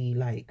to be,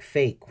 like,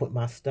 fake with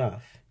my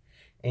stuff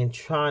and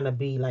trying to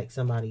be like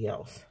somebody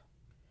else,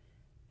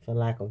 for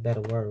lack of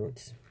better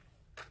words.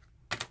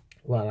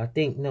 Well, I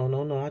think,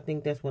 no, I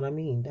think that's what I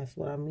mean. That's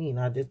what I mean.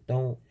 I just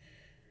don't,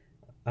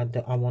 I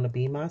want to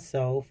be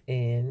myself,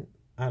 and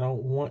I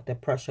don't want the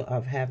pressure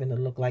of having to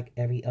look like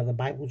every other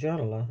Bible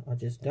journaler. I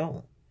just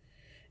don't.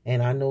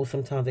 And I know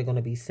sometimes there are going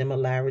to be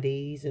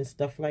similarities and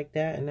stuff like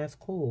that, and that's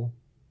cool.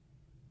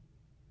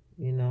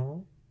 You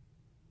know?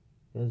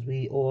 Because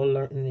we all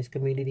learn in this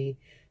community.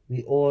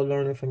 We all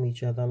learning from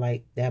each other.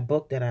 Like that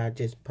book that I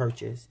just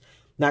purchased.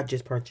 Not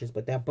just purchased,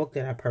 but that book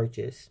that I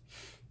purchased.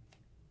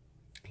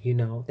 You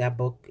know, that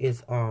book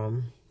is,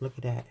 look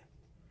at that.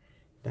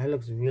 That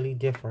looks really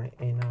different.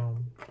 And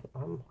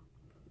I'm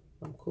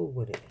cool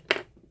with it.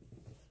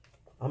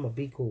 I'm going to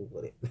be cool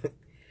with it.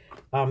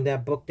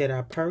 That book that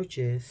I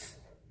purchased,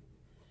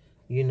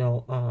 you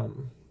know,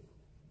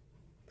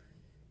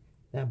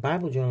 that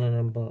Bible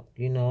journaling book,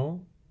 you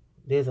know,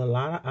 there's a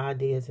lot of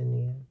ideas in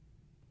there.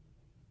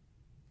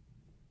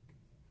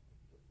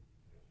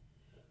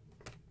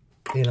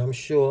 And I'm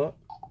sure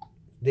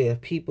there are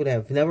people that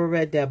have never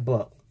read that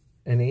book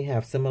and they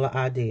have similar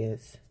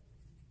ideas.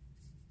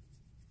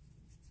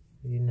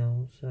 You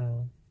know,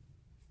 so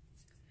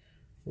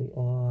we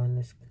all in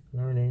this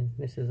learning.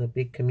 This is a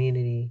big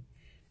community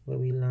where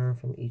we learn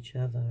from each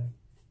other.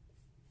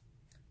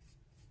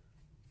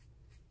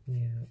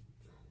 Yeah.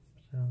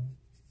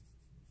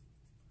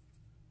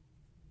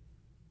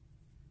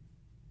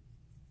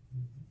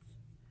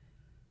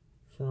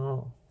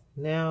 So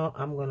now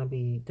I'm gonna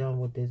be done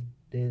with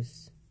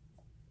this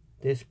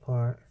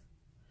part.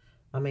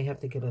 I may have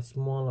to get a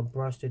smaller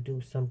brush to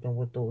do something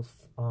with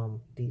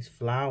these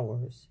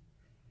flowers.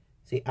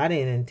 See, I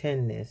didn't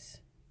intend this.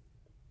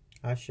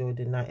 I sure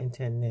did not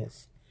intend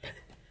this.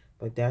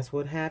 But that's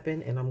what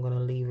happened, and I'm gonna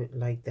leave it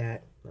like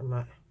that. Let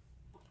me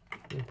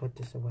put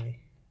this away.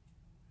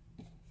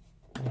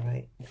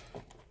 Alright.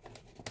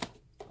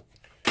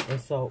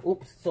 And so,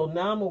 oops. So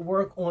now I'm gonna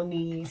work on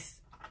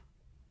these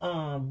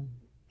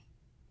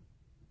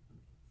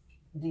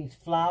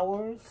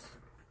flowers.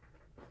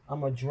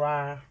 I'm gonna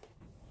dry.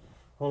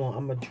 Hold on,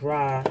 I'm gonna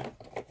dry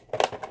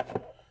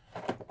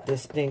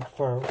this thing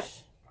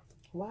first.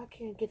 Why I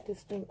can't get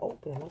this thing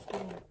open? What's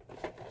going on?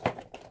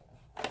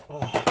 Oh,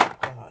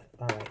 God.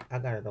 Alright, I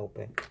got it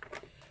open.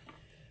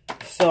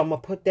 So I'm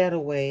gonna put that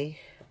away.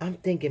 I'm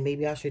thinking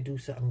maybe I should do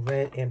something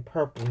red and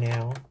purple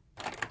now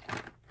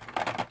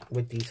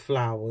with these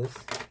flowers.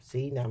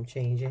 See, now I'm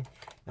changing.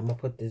 I'm gonna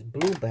put this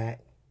blue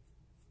back.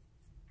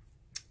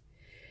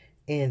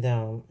 And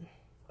I'm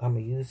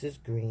gonna use this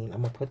green.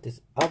 I'm gonna put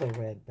this other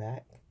red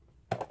back.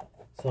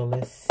 So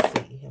let's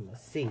see. I'm gonna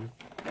see.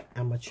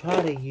 I'm gonna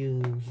try to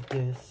use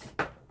this.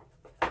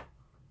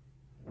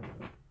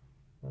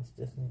 What's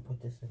this? Let me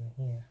put this in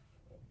here.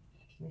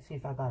 Let me see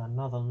if I got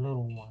another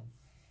little one.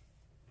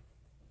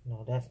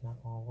 No, that's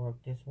not gonna work.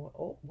 This one.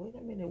 Oh, wait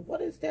a minute.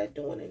 What is that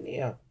doing in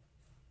there?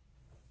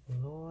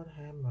 Lord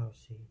have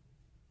mercy.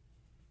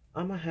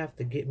 I'm gonna have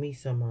to get me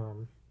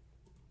some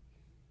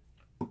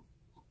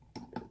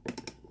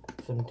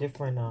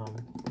different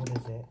what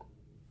is it?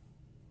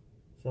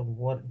 Some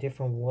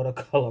different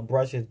watercolor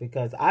brushes,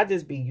 because I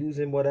just be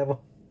using whatever.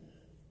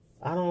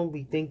 I don't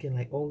be thinking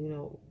like, oh, you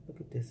know,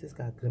 look at this. It's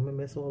got glimmer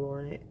mist all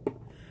on it.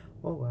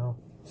 Oh well.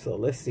 So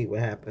let's see what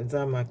happens.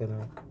 I'm not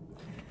gonna.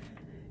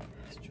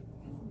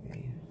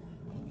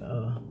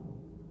 I'm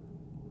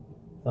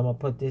gonna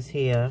put this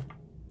here.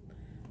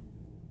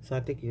 So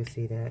I think you'll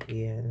see that.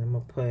 Yeah, and I'm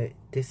gonna put,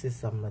 this is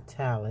some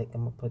metallic.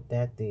 I'm gonna put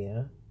that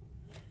there.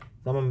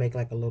 So I'm gonna make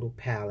like a little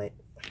palette.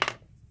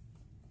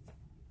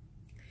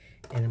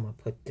 And I'm gonna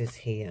put this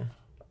here.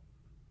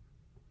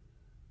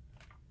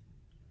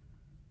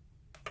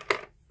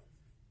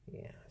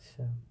 Yeah,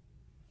 so.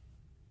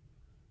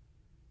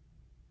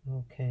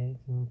 Okay,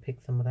 I'm gonna pick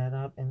some of that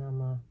up, and I'm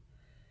gonna,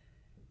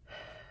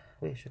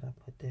 where should I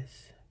put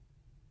this?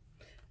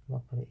 I'm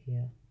gonna put it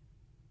here.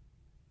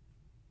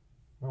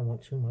 I don't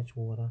want too much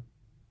water.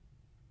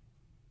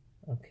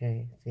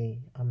 Okay,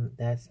 see,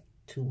 that's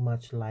too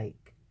much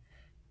like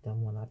the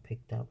one I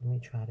picked up. Let me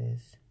try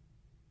this.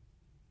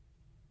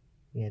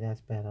 Yeah,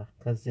 that's better,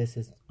 because this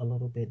is a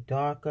little bit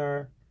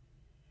darker.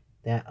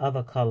 That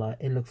other color,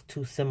 it looks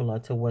too similar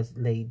to what's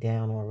laid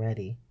down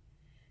already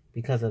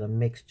because of the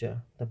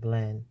mixture, the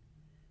blend.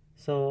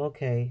 So,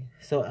 okay.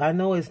 So, I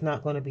know it's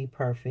not going to be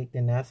perfect,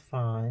 and that's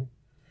fine.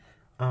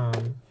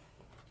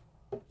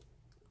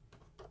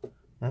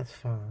 That's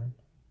fine.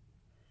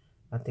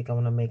 I think I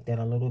want to make that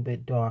a little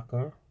bit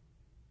darker.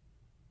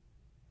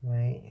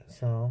 Right?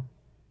 So,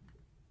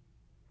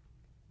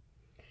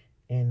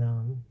 and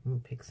I'm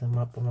going to pick some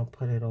up. I'm going to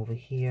put it over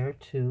here,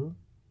 too.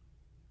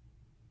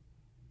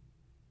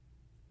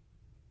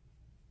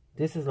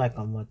 This is like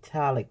a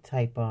metallic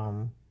type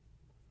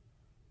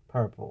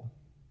purple.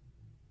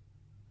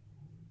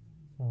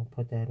 So I'll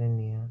put that in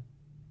there.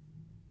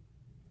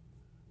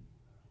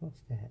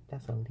 What's that?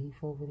 That's a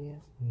leaf over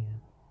there? Yeah.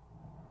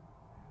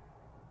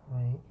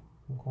 Right.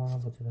 I'm going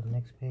over to the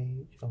next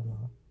page. Oh,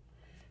 no.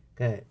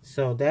 Good.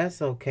 So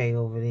that's okay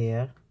over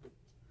there.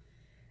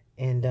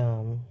 And,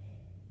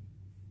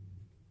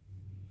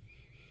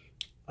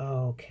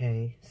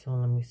 okay. So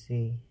let me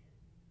see.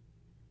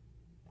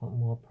 Put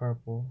more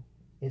purple.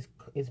 It's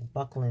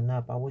buckling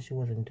up. I wish it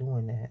wasn't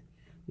doing that.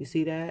 You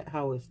see that?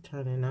 How it's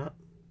turning up?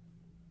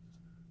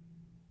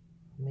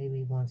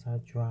 Maybe once I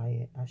dry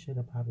it. I should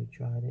have probably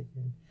dried it.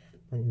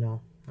 But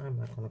no, I'm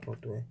not going to go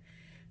through it.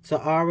 So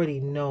I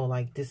already know,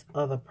 like, this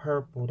other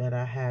purple that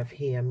I have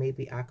here,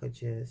 maybe I could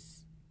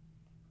just...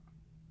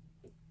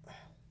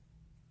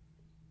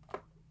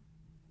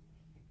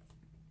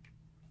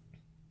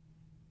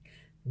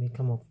 Let me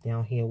come up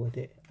down here with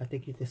it. I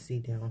think you can see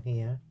down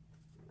here.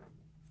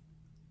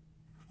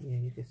 Yeah,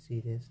 you can see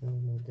this. Let me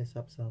move this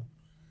up so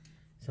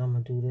I'm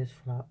going to do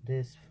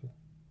this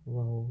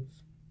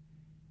rose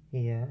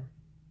here.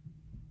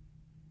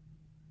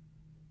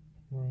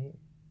 Right.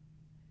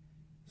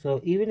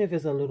 So even if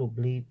it's a little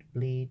bleed,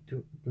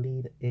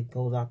 it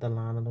goes out the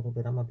line a little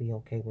bit. I'm going to be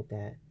okay with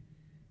that.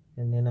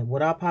 And then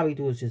what I'll probably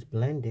do is just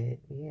blend it.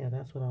 Yeah,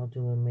 that's what I'll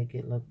do and make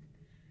it look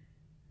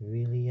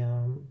really, you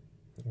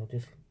know,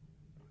 just,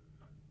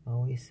 I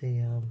always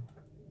say,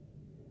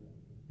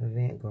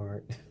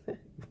 avant-garde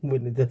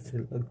when it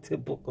doesn't look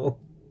typical.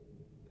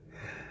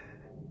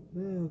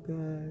 Oh,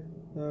 God.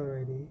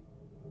 Alrighty.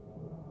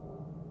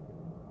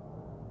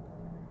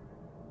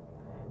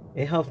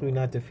 It helps me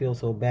not to feel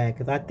so bad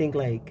because I think,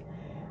 like,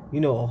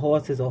 you know, a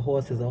horse is a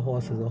horse is a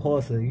horse is a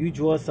horse. And you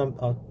draw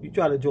you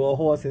try to draw a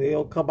horse and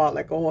it'll come out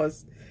like a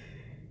horse.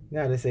 You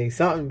gotta say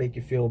something to make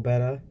you feel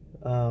better.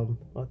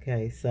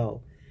 Okay,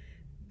 so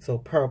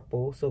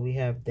purple. So we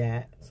have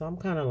that. So I'm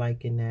kind of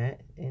liking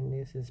that. And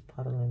this is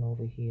puddling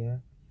over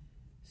here.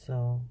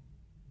 So,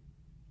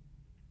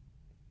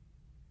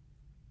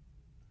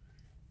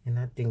 and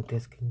I think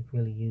this can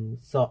really use.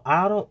 So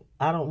I don't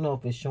know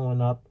if it's showing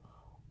up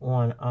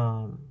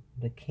on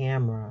the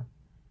camera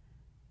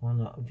on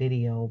the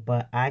video,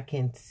 but I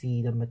can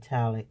see the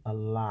metallic a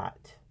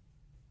lot.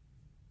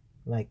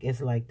 Like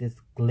it's like this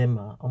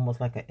glimmer, almost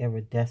like an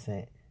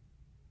iridescent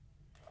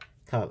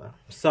color.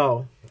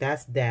 So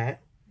that's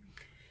that.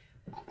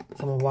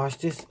 So I'm gonna wash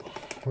this,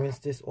 rinse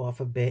this off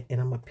a bit,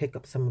 and I'm gonna pick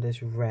up some of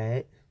this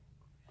red.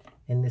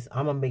 And this,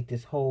 I'm gonna make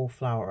this whole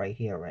flower right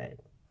here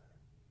red.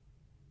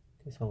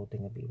 This whole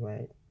thing will be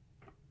red.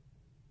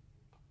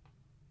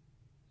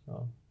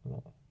 So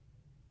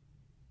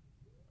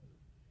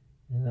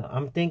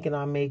I'm thinking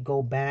I may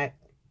go back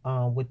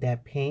with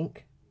that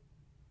pink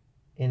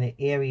in the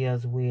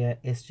areas where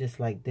it's just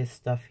like this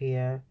stuff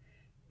here,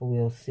 but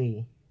we'll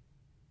see.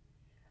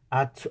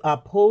 I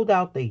pulled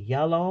out the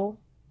yellow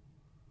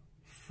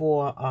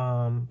for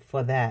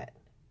that,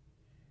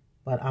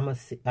 but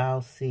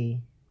I'll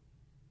see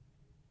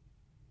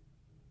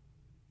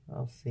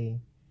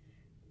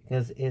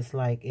because it's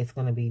like it's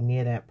gonna be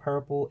near that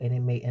purple, and it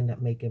may end up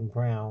making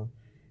brown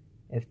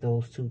if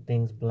those two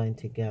things blend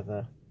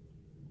together.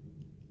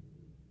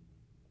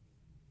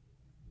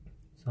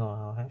 So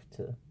I'll have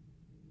to,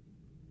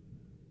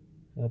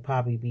 it'll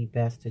probably be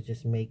best to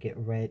just make it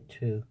red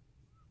too.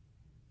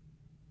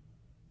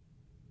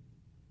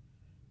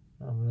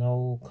 I'm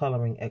no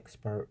coloring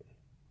expert.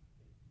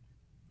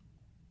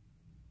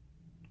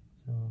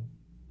 So,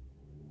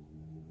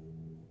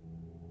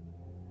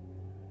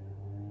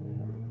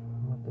 yeah,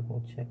 I'm about to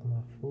go check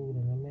my food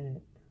in a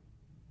minute.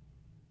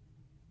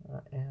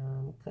 I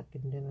am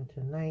cooking dinner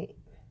tonight.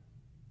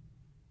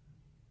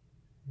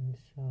 And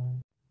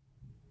so,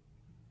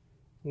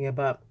 yeah,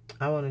 but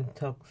I want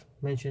to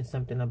mention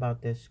something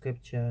about this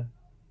scripture.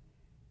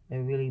 It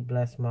really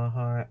blessed my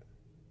heart.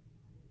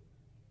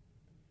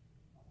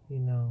 You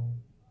know,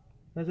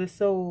 because it's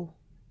so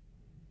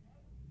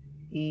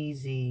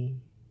easy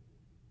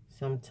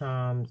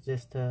sometimes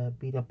just to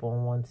beat up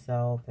on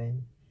oneself.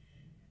 And,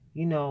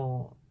 you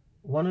know,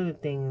 one of the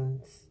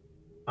things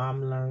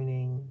I'm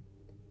learning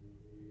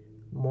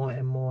more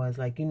and more is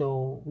like, you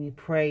know, we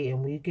pray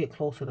and we get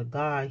closer to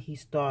God, He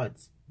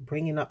starts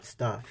bringing up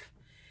stuff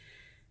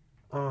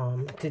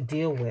to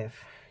deal with.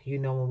 You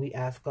know, when we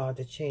ask God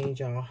to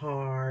change our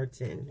hearts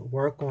and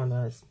work on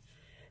us,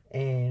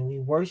 and we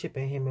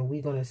worshiping Him, and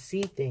we're going to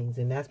see things.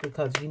 And that's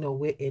because, you know,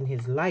 we're in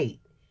His light.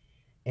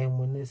 And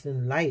when it's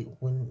in light,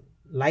 when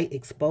light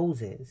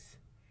exposes,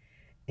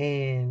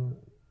 and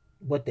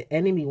what the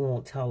enemy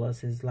won't tell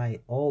us is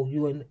like, oh,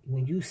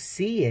 when you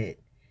see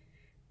it,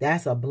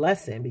 that's a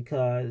blessing,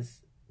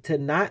 because to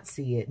not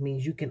see it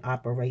means you can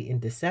operate in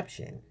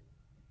deception.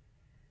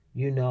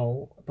 You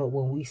know, but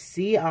when we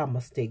see our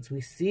mistakes, we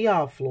see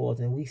our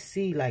flaws, and we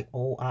see like,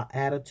 oh, our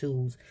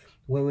attitudes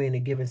when we're in a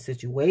given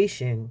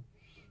situation,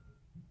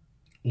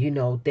 you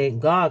know, thank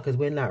God, because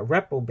we're not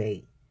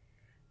reprobate.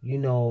 You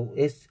know,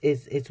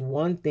 it's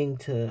one thing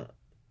to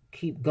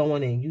keep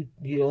going and you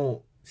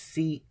don't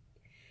see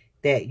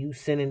that you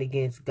sinning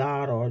against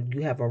God, or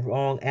you have a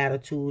wrong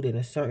attitude in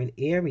a certain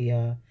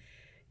area,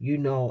 you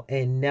know,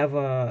 and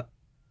never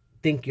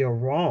think you're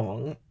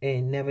wrong,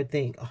 and never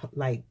think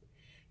like,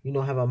 you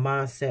know, have a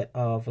mindset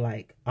of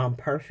like, I'm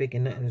perfect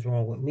and nothing's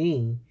wrong with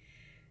me,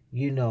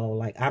 you know,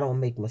 like I don't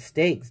make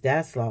mistakes,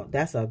 that's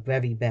a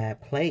very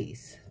bad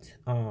place.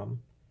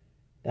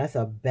 That's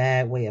a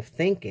bad way of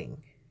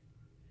thinking,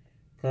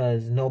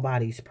 because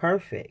nobody's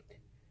perfect.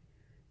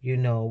 You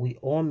know, we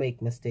all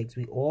make mistakes,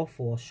 we all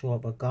fall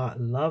short, but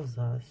God loves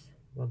us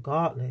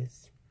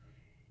regardless.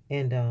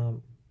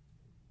 And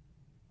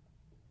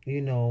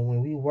you know,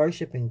 when we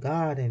worshiping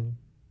God and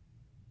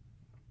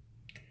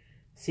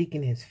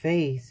seeking his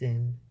face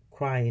and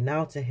crying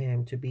out to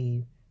him to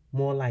be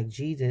more like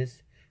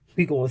Jesus,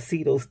 we gonna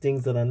see those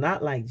things that are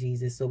not like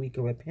Jesus, so we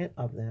can repent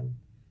of them.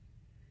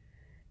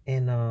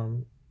 And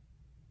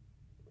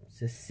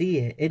to see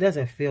it, it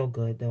doesn't feel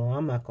good though.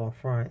 I'm not gonna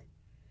front.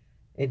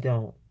 It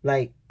don't.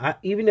 Like,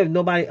 even if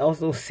nobody else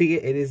don't see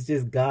it, it is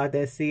just God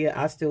that see it,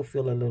 I still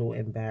feel a little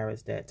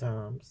embarrassed at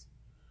times.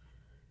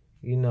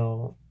 You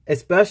know,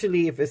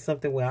 especially if it's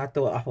something where I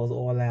thought I was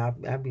all out,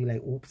 I'd be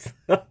like, oops.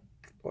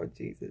 Lord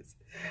Jesus.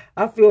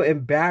 I feel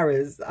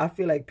embarrassed. I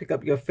feel like pick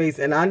up your face.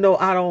 And I know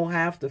I don't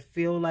have to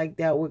feel like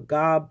that with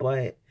God,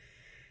 but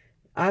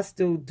I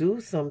still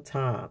do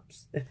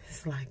sometimes. And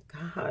it's like,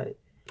 God.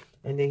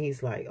 And then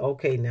he's like,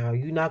 okay, now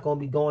you're not going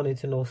to be going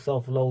into no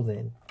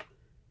self-loathing.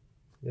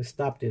 Let's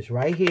stop this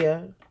right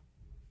here.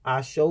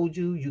 I showed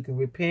you. You can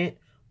repent.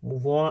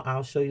 Move on.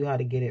 I'll show you how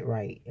to get it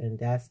right. And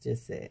that's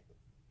just it.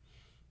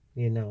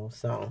 You know,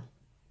 so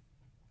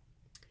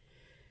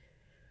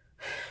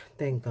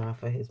thank God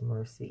for his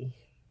mercy.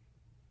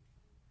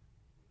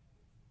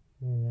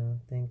 You know,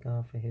 thank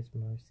God for his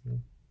mercy.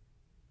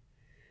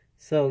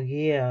 So,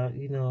 yeah,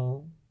 you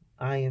know,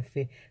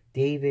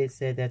 David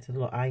said that to the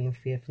Lord, I am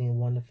fearfully and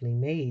wonderfully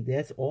made.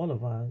 That's all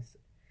of us.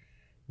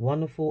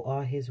 Wonderful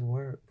are his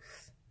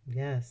works.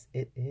 Yes,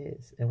 it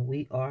is. And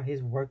we are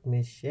his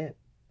workmanship.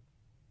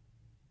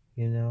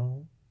 You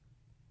know.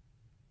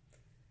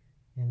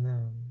 And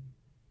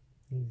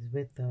he's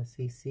with us.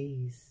 He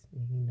sees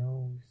and he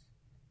knows.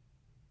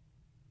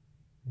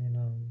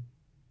 And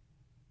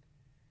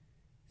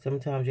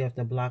sometimes you have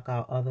to block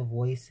out other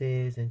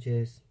voices and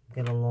just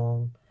get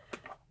along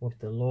with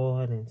the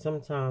Lord. And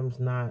sometimes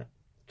not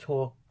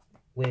talk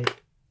with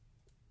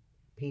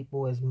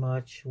people as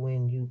much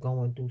when you're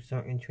going through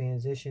certain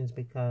transitions,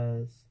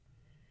 because,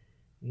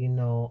 you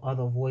know,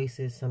 other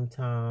voices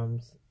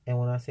sometimes. And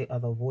when I say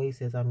other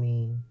voices, I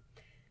mean,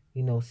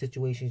 you know,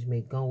 situations you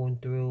may going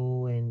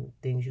through and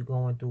things you're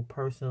going through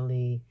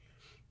personally,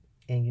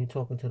 and you're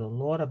talking to the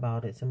Lord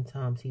about it.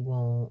 Sometimes he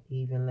won't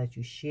even let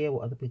you share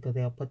with other people, because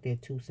they'll put their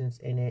 2 cents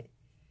in it.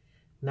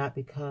 Not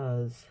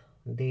because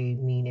they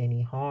mean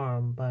any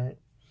harm, but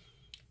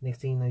next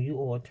thing you know, you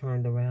all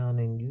turned around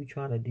and you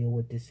try to deal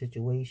with this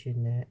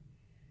situation that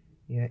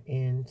you're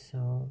in.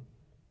 So,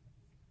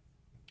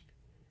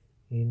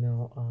 you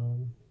know,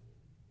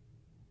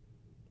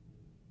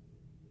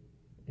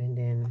 and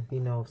then,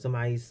 you know, if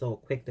somebody's so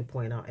quick to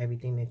point out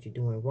everything that you're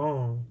doing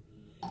wrong,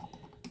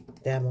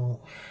 that won't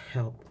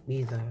help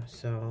either.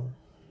 So,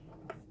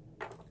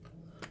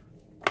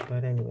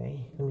 but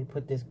anyway, let me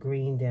put this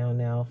green down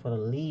now for the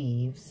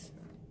leaves.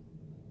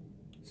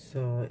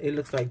 So it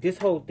looks like this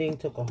whole thing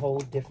took a whole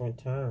different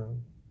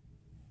turn.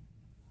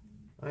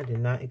 I did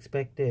not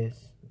expect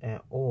this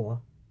at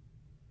all.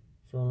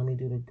 So let me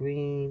do the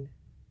green.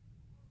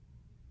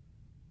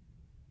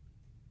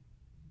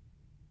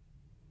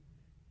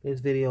 This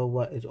video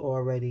is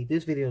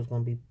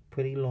going to be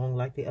pretty long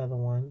like the other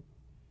one.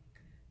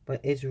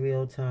 But it's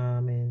real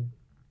time, and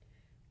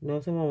you know,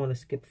 if someone want to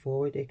skip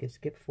forward, they can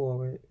skip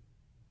forward.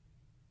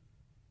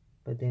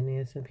 But then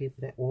there's some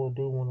people that all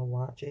do want to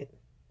watch it.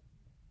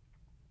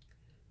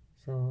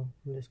 So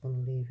I'm just gonna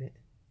leave it.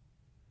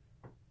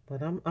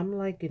 But I'm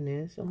liking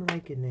this. I'm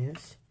liking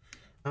this.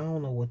 I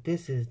don't know what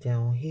this is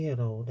down here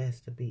though.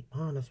 That's, to be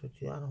honest with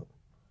you. I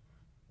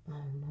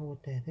don't know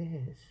what that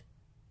is.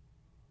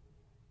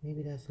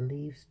 Maybe that's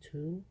leaves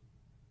too.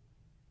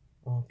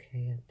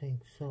 Okay, I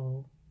think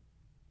so.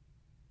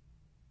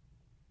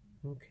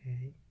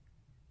 Okay.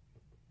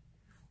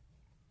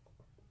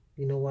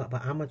 You know what?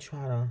 But I'm gonna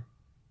try to.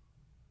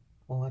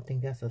 Oh, I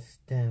think that's a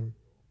stem.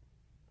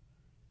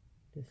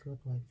 This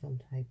looks like some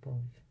type of.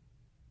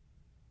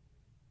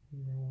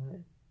 You know what?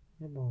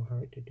 It won't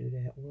hurt to do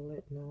that, will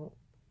it? No.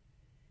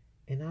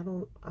 And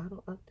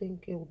I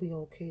think it will be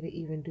okay to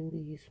even do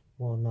these.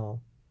 Well, no.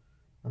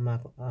 I'm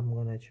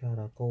gonna try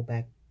to go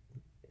back.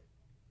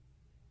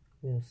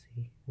 We'll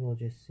see. We'll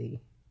just see.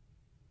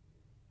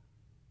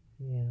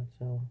 Yeah,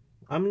 so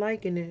I'm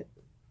liking it.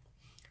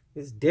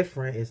 It's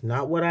different. It's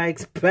not what I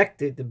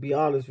expected, to be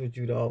honest with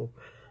you, though.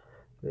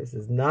 This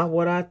is not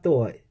what I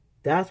thought.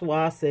 That's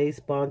why I say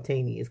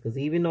spontaneous. Because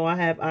even though I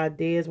have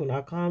ideas when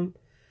I come,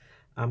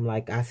 I'm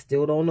like, I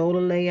still don't know the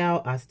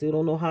layout. I still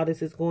don't know how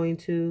this is going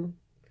to.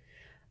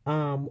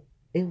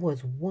 It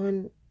was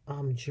one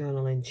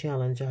journaling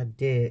challenge I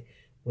did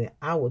where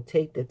I would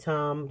take the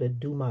time to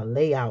do my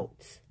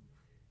layouts.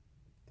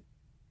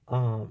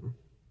 I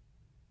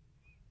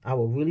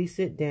would really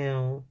sit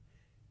down,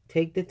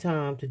 take the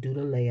time to do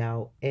the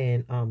layout,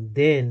 and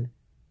then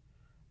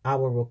I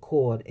will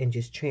record and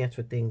just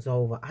transfer things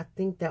over. I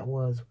think that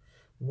was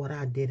what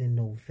I did in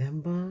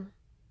November.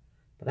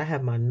 But I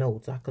have my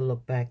notes. I could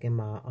look back in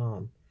my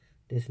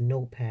this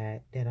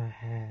notepad that I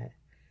had.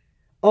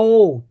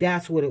 Oh,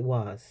 that's what it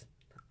was.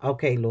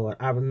 Okay, Lord,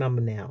 I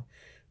remember now.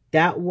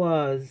 That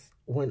was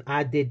when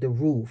I did the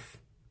roof.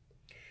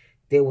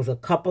 There was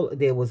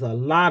a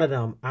lot of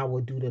them. I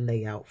would do the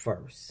layout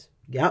first.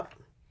 Yep.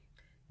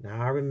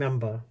 Now I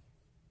remember.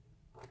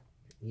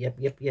 Yep.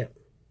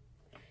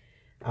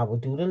 I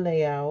would do the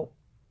layout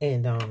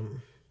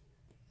and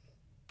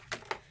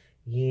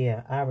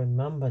yeah, I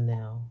remember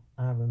now.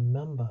 I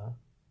remember.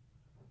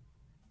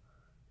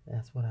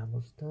 That's what I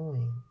was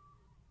doing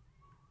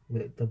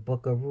with the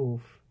Book of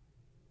Roof.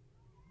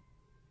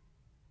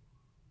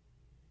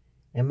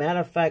 And matter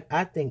of fact,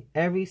 I think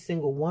every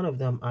single one of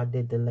them I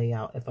did the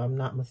layout, if I'm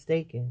not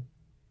mistaken.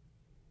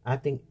 I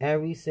think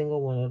every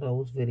single one of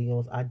those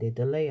videos I did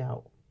the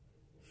layout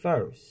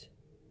first.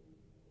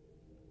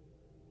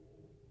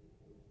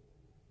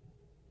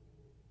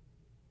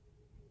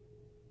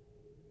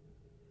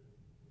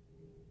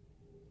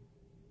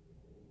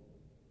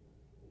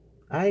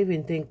 I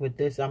even think with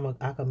this,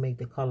 I can make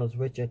the colors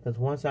richer because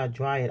once I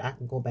dry it, I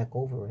can go back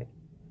over it.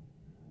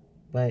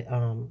 But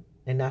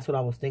and that's what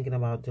I was thinking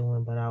about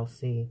doing, but I'll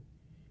see.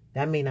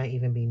 That may not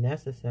even be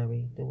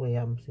necessary the way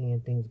I'm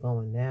seeing things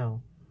going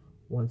now.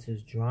 Once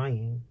it's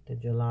drying, the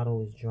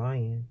gelato is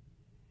drying.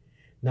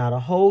 Now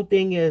the whole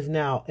thing is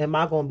now, am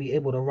I going to be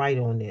able to write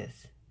on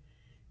this?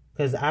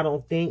 Because I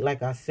don't think,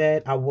 like I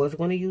said, I was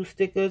going to use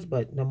stickers,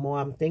 but the more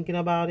I'm thinking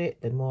about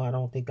it, the more I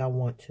don't think I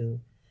want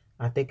to.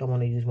 I think I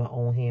want to use my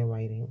own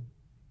handwriting.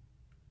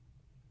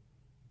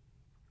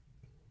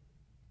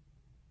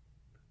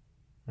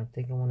 I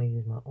think I want to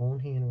use my own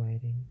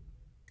handwriting.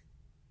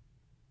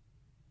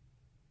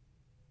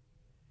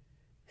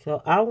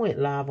 So I went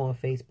live on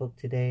Facebook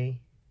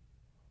today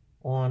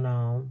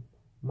on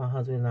my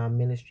husband and I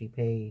ministry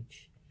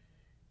page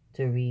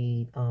to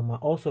read. I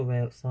also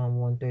read Psalm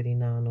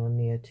 139 on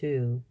there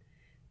too.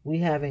 We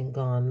haven't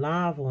gone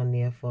live on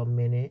there for a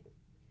minute.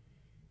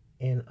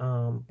 And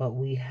but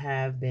we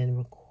have been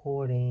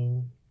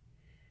recording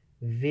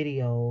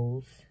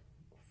videos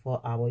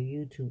for our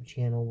YouTube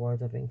channel,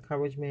 Words of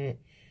Encouragement,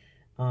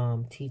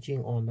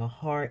 teaching on the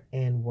heart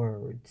and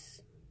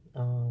words.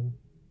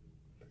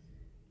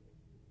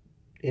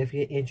 If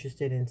you're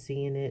interested in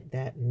seeing it,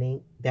 that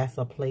link, that's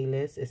a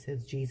playlist. It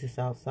says Jesus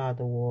Outside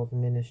the Walls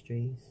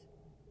Ministries.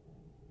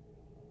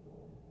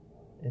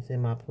 It's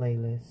in my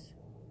playlist.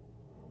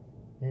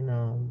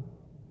 And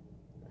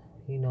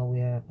you know, we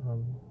are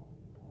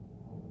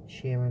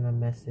sharing a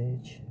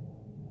message.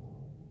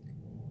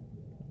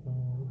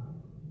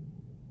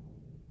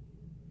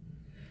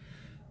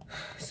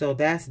 So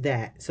that's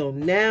that. So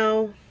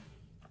now,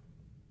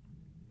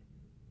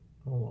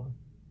 hold on.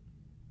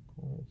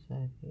 Go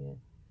inside here.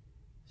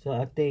 So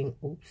I think,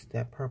 oops,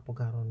 that purple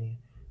got on there.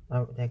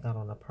 That got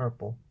on the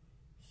purple.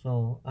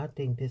 So I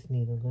think this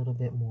needs a little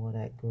bit more of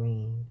that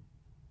green.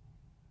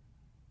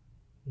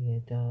 Yeah,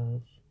 it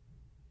does.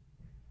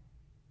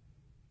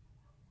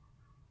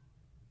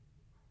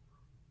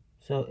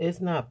 So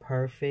it's not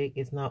perfect.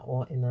 It's not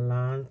all in the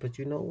lines, but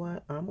you know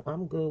what?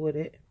 I'm good with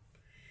it.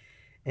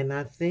 And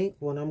I think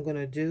what I'm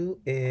gonna do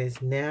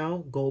is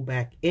now go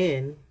back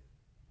in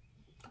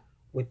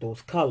with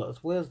those colors.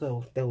 Where's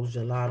those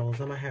gelatos?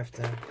 I'm gonna have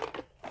to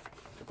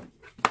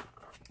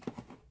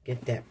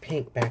get that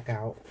pink back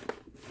out.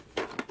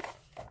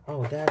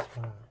 Oh, that's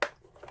fine.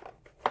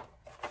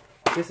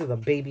 This is a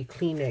baby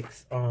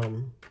Kleenex.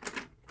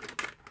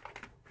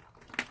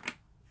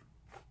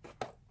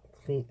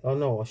 Oh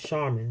no, a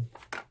Charmin.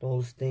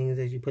 Those things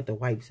that you put the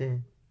wipes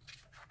in.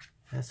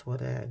 That's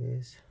what that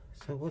is.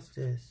 So what's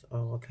this?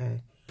 Oh,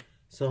 okay.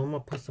 So I'm gonna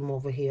put some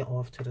over here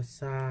off to the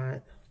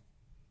side.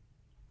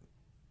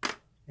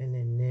 And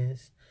then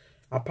this.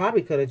 I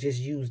probably could have just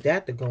used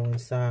that to go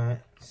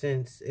inside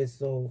since it's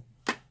so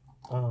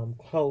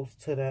close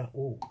to the,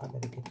 ooh, I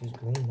better get this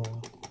green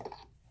off.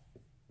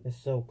 It's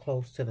so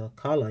close to the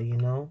color, you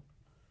know.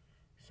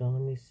 So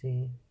let me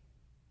see.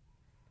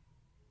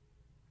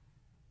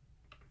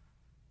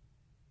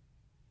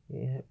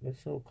 Yeah,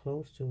 it's so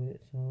close to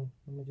it. So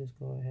I'm gonna just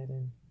go ahead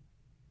and,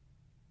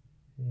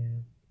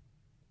 yeah.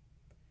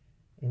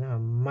 And I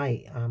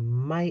might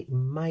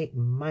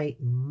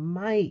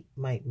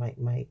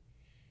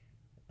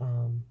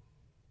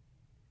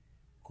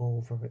go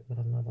over it with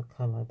another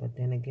color, but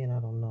then again, I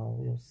don't know.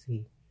 We'll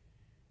see.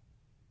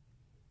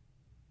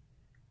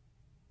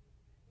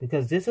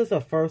 Because this is the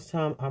first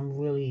time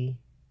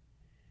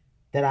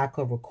that I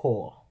could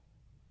recall.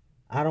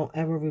 I don't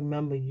ever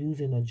remember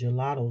using the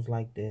gelatos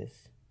like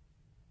this.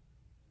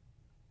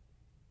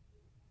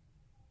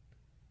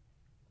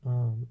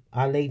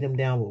 I laid them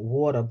down with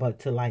water, but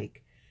to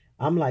like,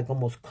 I'm like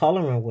almost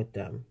coloring with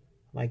them.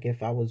 Like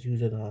if I was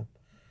using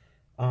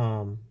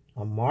a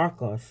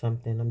marker or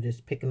something, I'm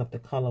just picking up the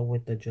color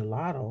with the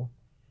gelato,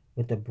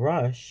 with the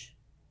brush.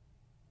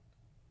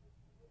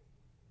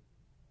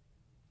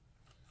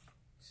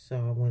 So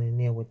I went in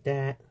there with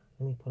that.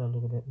 Let me put a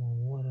little bit more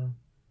water.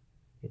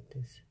 Get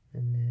this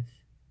in there.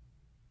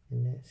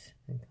 in this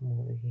and come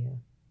over here.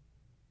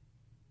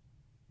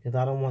 Because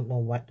I don't want no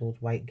white, those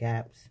white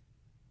gaps.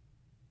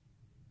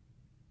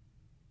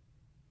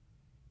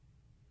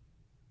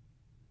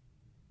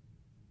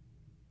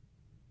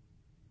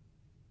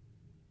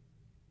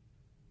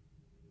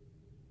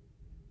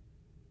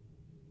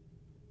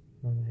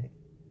 All right.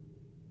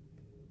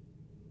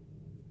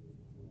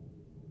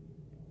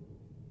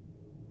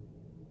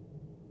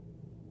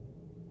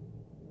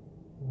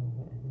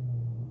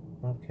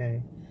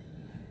 Okay.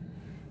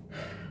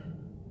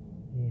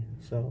 Yeah,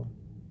 so,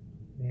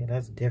 yeah,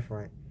 that's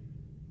different.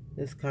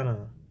 It's kind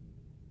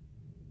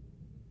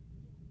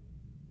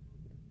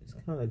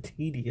of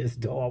tedious,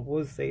 though. I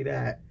would say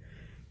that.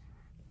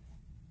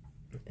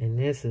 And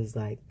this is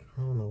like,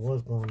 I don't know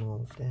what's going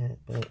on with that.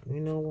 But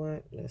you know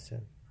what?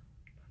 Listen.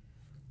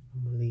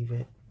 I'm going to leave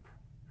it.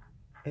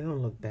 It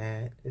don't look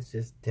bad. It's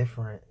just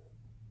different.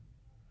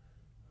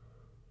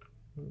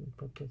 Let me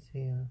put this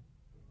here.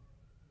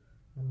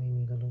 I may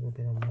need a little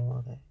bit of more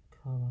of that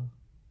color.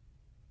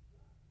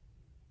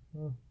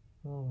 Oh,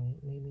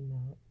 alright, maybe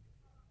not.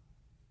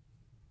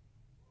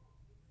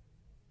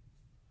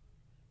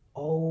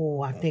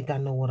 Oh, I think I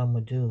know what I'm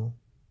going to do.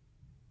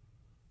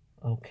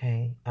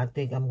 Okay, I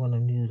think I'm going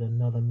to use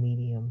another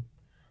medium.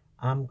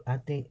 I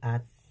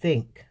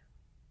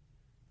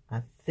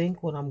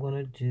think what I'm going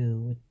to do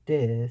with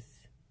this,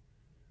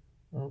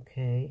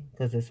 okay,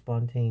 because it's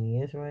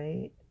spontaneous,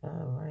 right?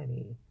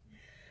 Alrighty.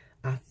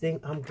 I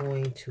think I'm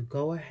going to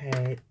go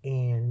ahead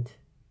and,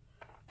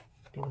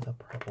 there's a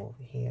purple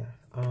over here.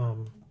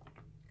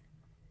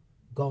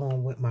 Go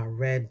on with my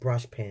red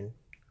brush pen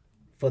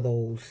for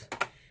those,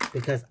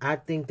 because I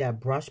think that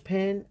brush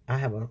pen, I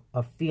have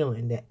a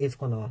feeling that it's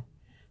gonna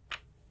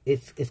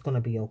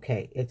be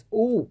okay.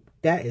 Ooh,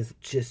 that is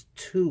just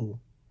too,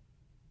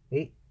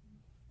 wait,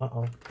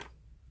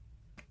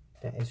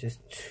 that is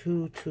just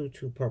too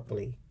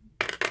purpley.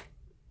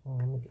 Oh,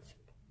 let me get some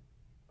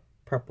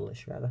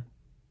purplish rather.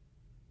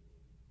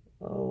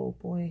 Oh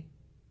boy.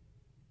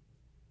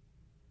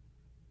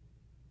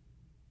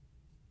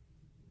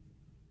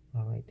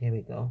 All right, there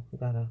we go. We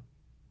gotta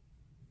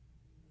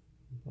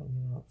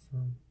bring it out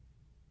some.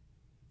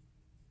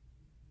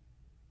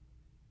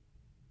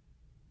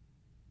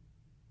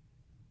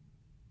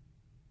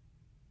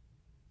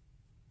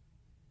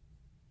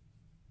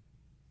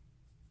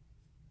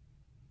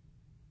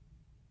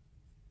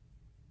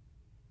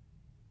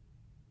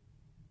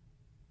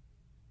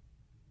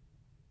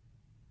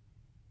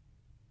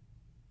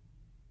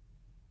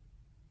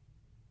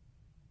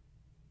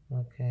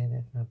 Okay,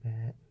 that's not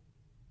bad.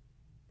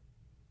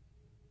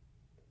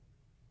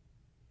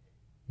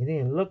 It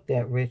didn't look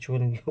that rich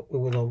when it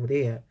was over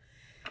there.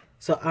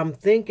 So I'm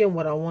thinking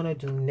what I want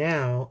to do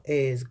now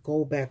is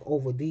go back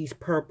over these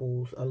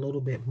purples a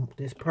little bit,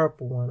 this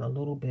purple one a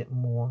little bit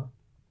more.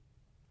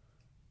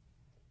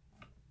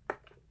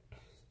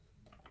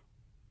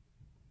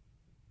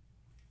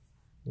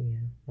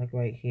 Yeah, like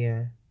right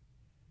here.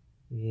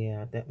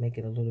 Yeah, that make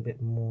it a little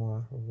bit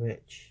more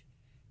rich.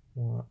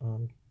 More,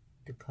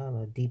 the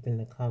color, deepen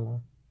the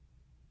color.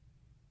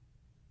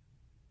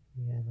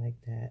 Yeah, like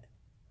that.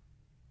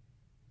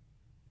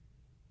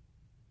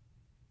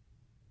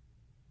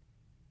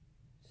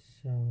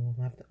 So I'll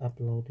have to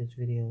upload this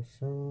video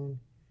soon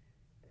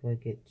before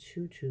it get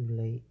too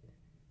late.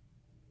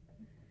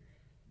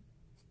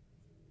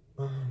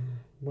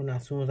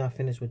 As soon as I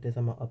finish with this,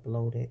 I'm gonna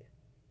upload it.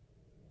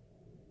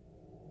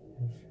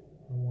 I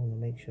want to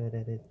make sure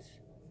that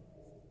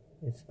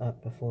it's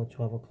up before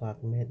 12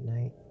 o'clock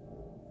midnight,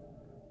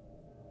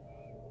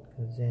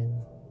 because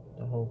then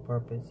the whole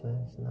purpose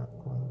is not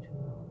going to.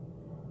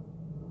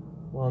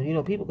 Well, you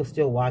know, people can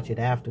still watch it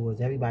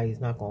afterwards.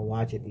 Everybody's not going to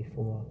watch it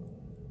before.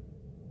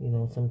 You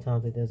know,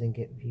 sometimes it doesn't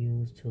get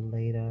views till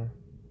later.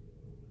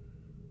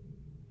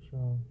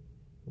 So,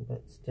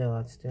 but still,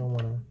 I still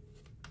want to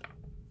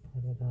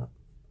put it up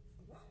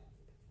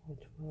before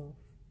 12.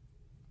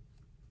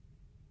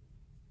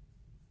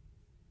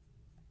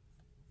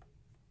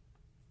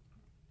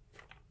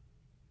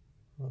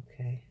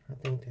 Okay, I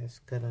think that's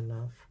good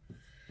enough.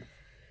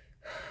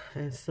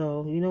 And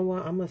so, you know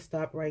what? I'm going to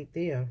stop right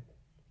there.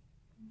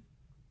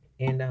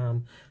 And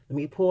let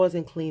me pause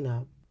and clean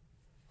up.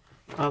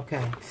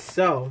 Okay,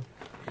 so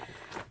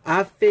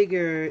I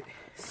figured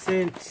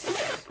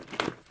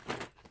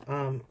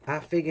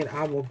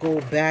I will go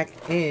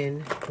back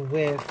in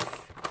with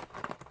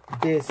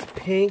this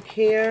pink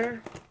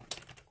here.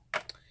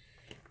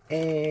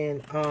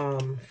 And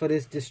for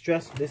this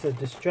is a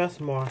distress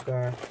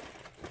marker.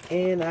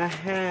 And I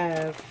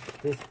have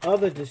this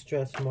other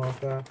distress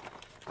marker.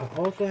 I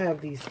also have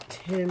these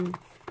Tim.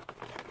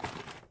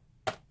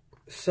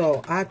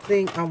 So I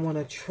think I want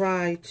to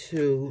try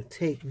to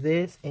take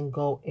this and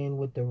go in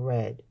with the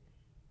red.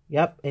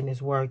 Yep, and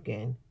it's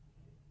working.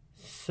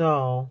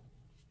 So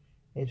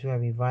it's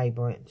very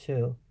vibrant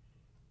too.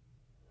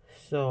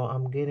 So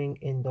I'm getting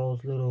in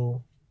those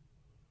little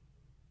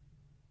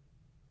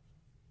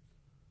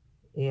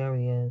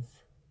areas.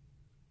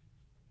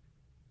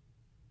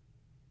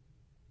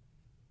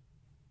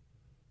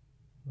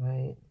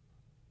 Right.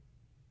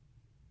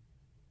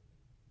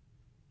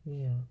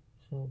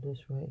 So this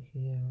right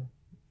here,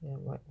 yeah,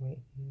 right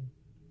here.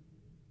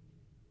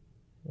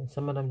 And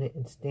some of them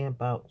didn't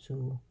stamp out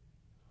too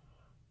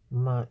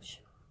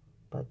much,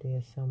 but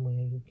there's somewhere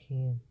you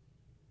can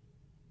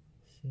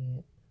see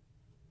it,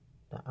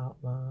 the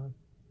outline.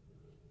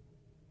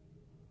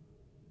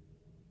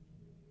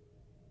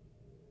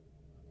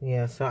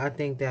 Yeah, so I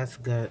think that's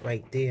good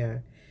right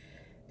there.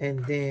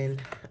 And then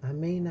I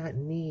may not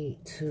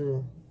need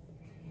to,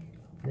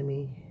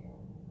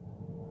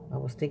 I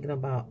was thinking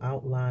about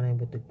outlining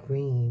with the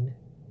green.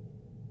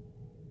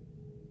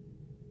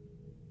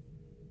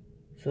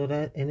 So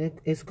that, and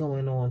it's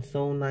going on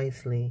so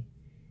nicely,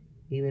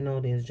 even though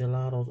there's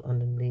gelatos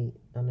underneath.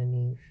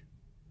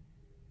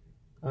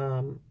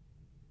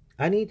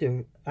 I need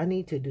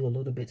to do a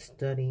little bit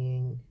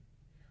studying,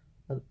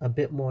 a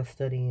bit more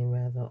studying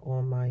rather,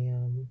 on my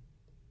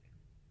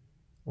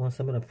on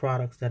some of the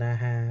products that I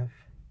have.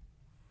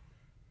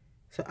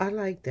 So I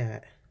like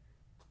that.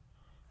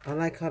 I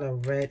like how the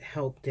red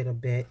helped it a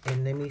bit.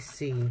 And let me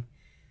see,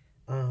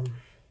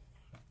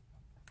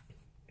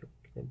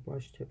 the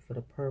brush tip for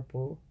the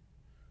purple,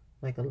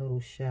 like a little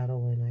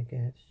shadowing, I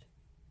guess.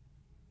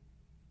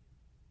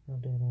 I'll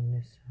do it on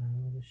this side,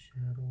 a little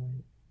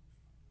shadowing.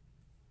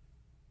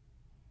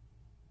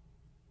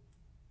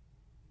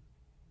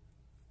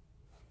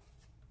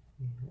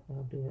 Yeah,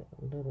 I'll do it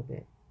a little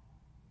bit.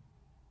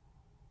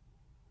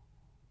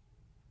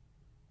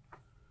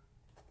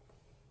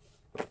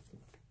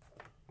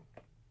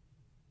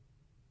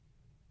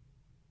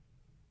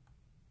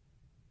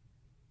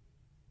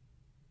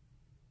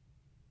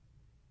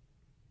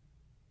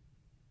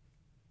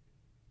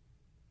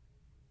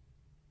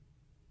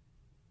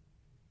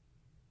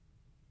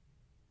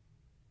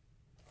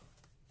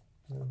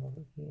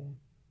 Over here.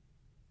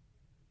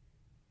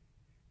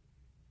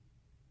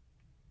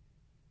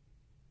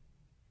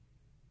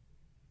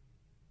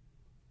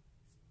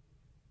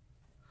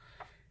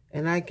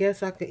 And I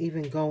guess I could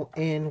even go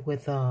in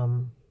with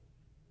the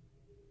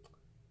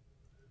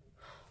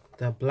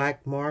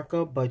black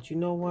marker, but you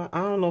know what?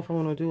 I don't know if I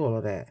want to do all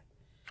of that.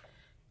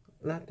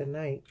 Not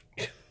tonight.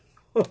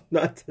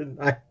 Not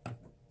tonight.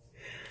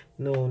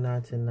 No,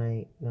 not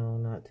tonight. No,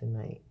 not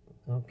tonight.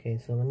 Okay,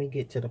 so let me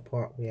get to the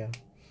part where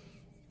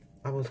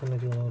I was going to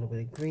do a little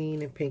bit of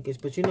green and pinkish,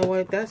 but you know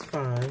what? That's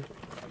fine.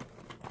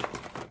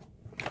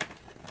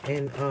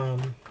 And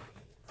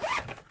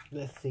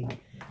let's see.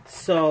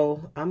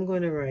 So I'm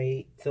going to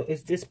write, so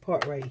it's this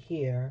part right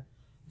here.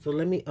 So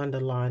let me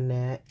underline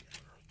that.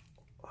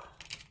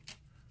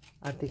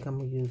 I think I'm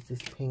going to use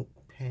this pink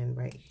pen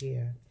right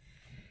here.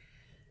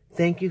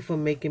 Thank you for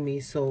making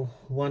me so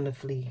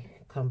wonderfully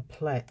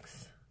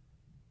complex.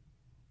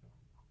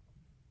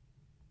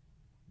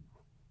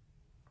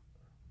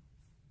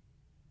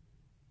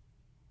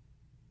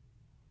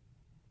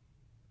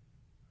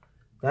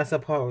 That's a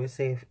part where it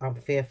says I'm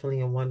fearfully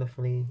and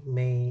wonderfully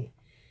made.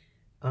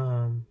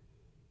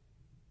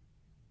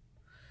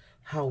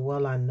 How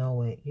well I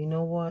know it. You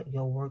know what?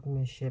 Your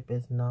workmanship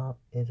is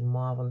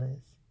marvelous.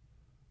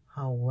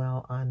 How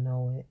well I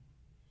know it.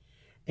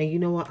 And you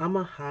know what? I'm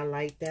going to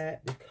highlight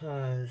that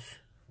because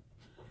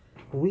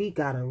we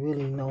got to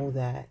really know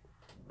that.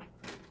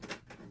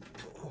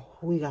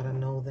 We got to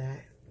know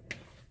that.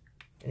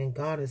 And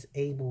God is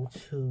able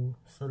to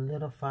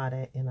solidify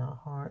that in our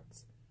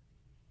hearts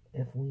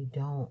if we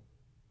don't.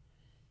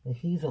 And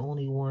He's the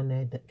only one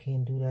that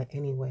can do that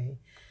anyway.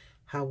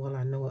 How well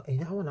I know it.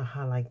 And I want to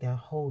highlight that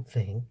whole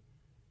thing.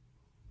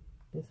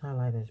 This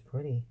highlighter is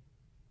pretty.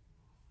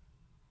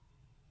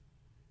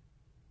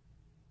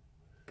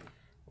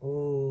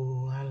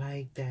 Oh, I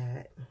like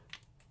that.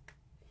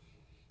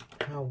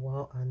 How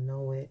well I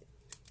know it.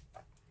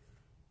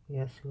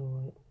 Yes,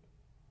 Lord.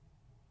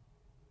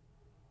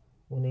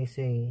 When they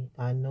say,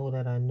 I know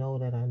that I know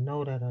that I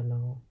know that I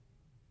know.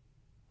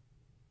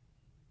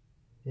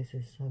 This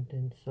is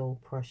something so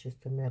precious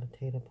to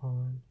meditate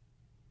upon.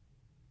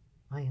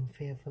 I am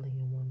fearfully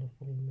and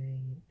wonderfully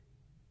made.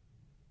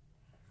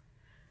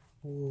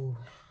 Ooh,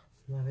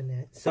 loving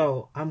that.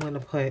 So I'm going to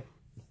put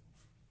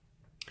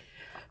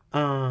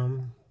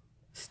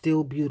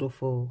still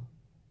beautiful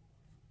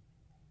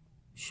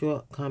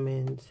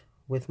shortcomings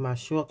with my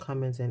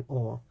shortcomings and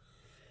all.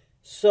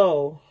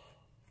 So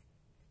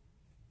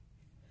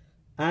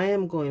I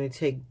am going to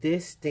take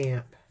this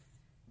stamp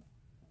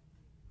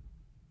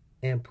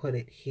and put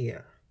it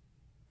here.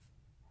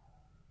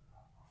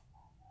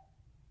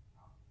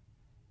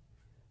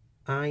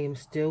 I am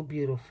still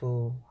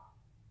beautiful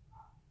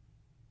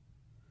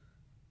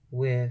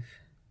with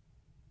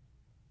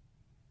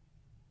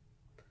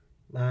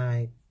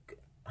my,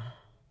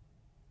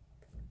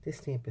 this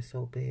stamp is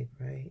so big,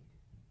 right?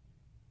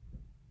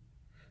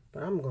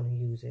 But I'm going to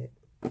use it.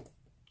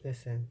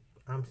 Listen,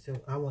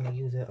 I want to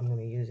use it. I'm going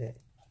to use it.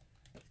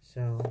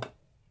 So,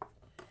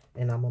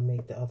 and I'm going to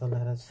make the other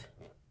letters.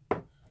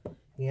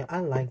 Yeah, I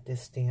like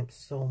this stamp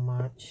so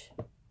much.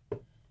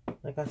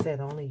 Like I said,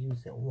 I only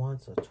used it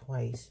once or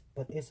twice,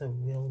 but it's a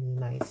really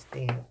nice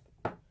stamp.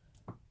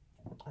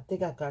 I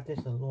think I got this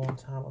a long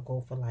time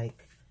ago for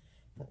like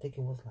I think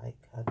it was like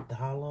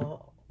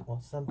 $1 or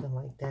something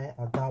like that.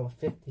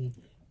 $1.50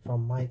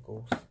 from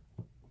Michael's.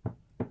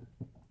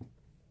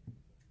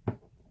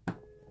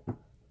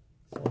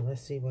 So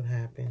let's see what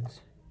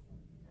happens.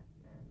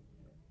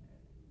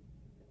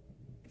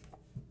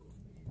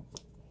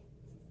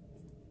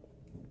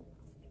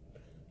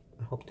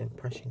 I hope the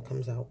impression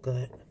comes out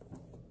good.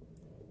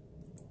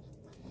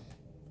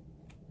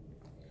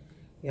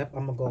 Yep,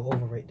 I'm gonna go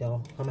over it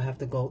though. I'm gonna have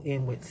to go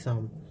in with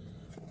some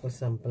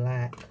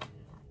black,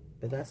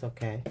 but that's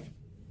okay.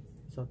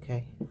 It's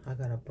okay. I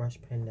got a brush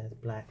pen that's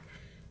black.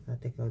 I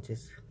think I'll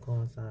just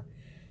go inside.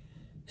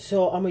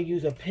 So I'm gonna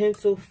use a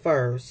pencil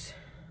first,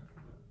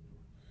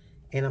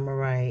 and I'm gonna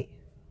write,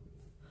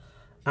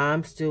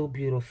 "I'm still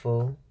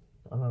beautiful."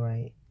 I'm gonna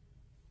write,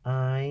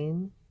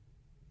 "I'm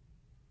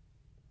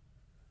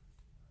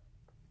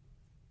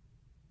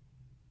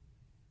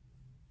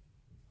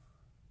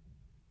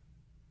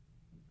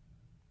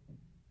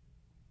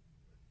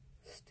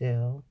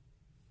still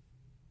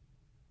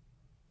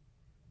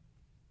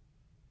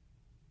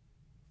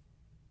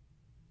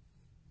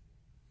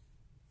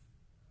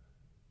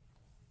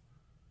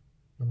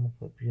I'm gonna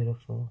put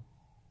beautiful.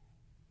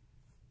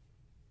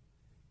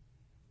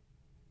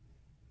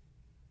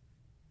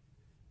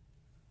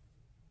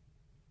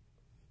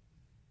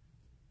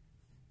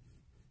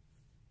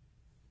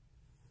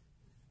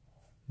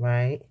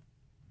 Right?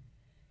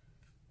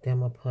 Then I'm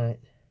gonna put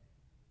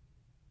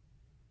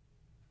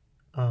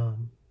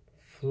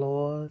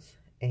flaws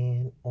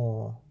and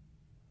all.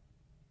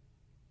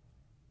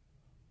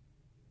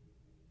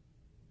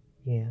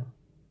 Yeah.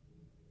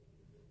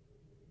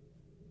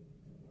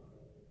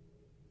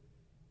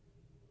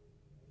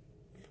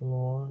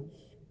 Flaws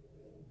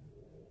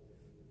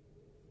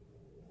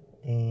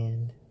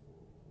and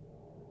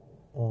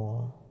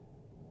all.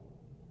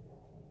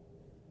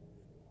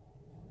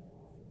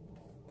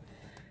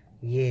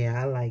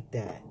 Yeah, I like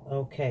that.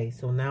 Okay,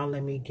 so now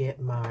let me get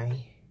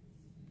my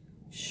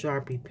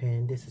Sharpie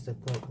pen. This is a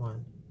good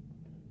one.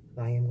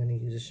 I am going to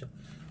use a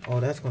Oh,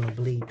 that's going to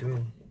bleed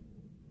through.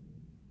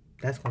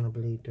 That's going to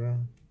bleed through.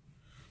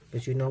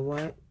 But you know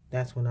what?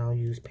 That's when I'll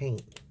use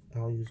paint.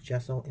 I'll use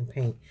gesso and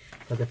paint.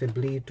 Because if it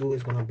bleeds through,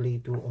 it's going to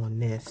bleed through on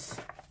this.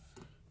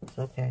 It's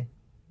okay.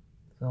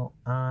 So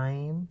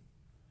I'm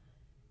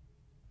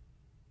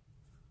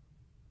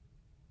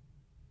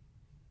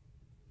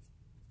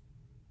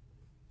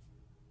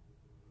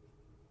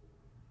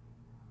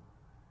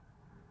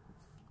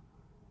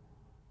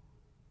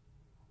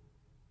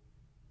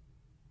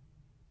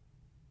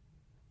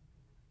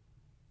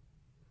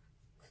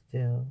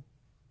still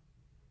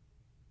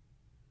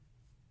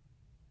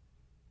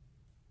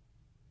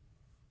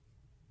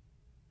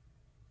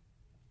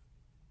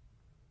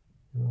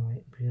all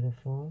right,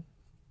 beautiful.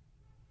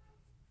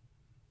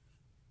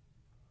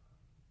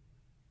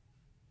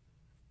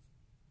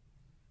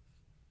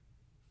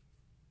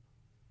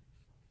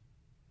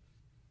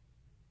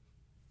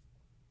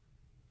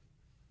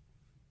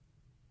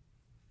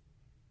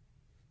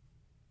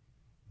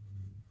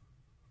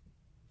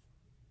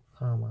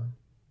 Comma.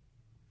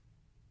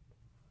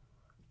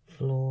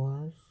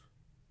 Floors.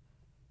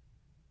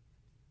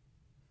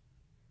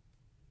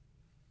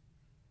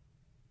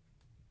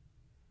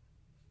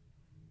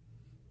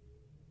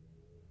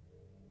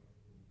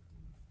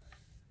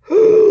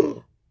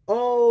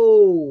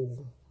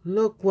 Oh,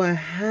 look what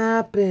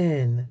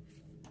happened.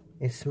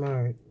 It's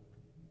smart.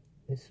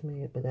 It's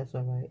smeared, but that's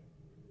all right.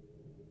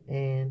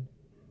 And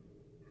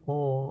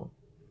all.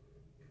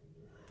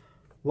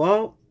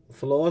 Well,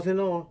 flaws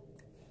and all.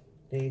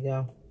 There you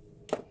go.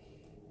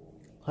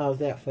 How's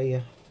that for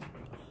you?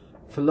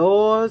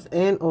 Flaws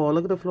and all.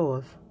 Look at the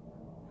flaws.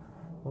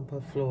 I'm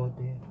gonna put flaws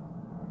there.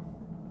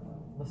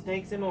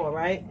 Mistakes and all,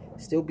 right?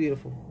 Still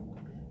beautiful.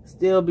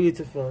 Still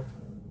beautiful.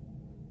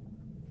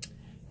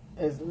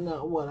 It's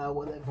not what I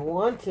would have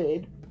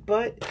wanted,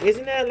 but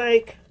isn't that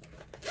like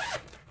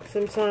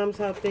sometimes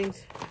how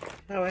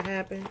it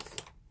happens?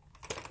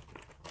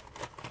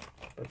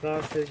 But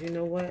God says, you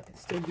know what?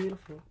 It's still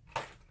beautiful.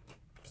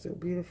 Still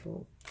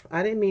beautiful.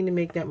 I didn't mean to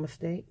make that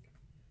mistake,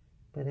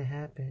 but it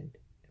happened.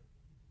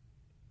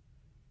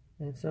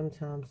 And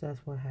sometimes that's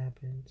what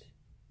happens.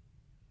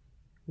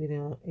 We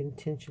don't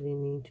intentionally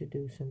mean to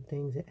do some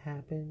things. It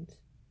happens.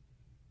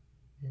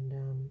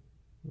 And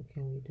what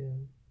can we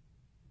do?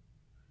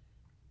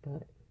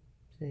 But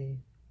say,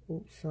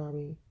 oops,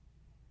 sorry.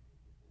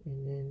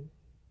 And then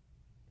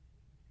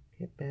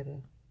get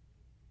better.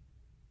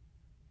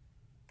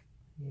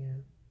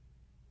 Yeah.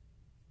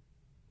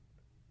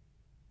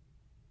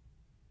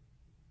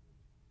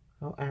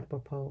 How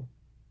apropos.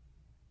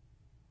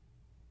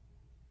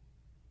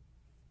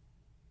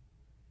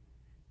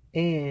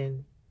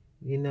 And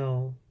you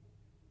know,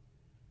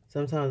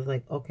 sometimes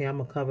like, okay, I'm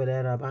gonna cover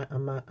that up.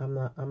 I'm not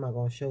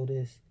gonna show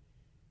this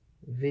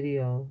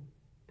video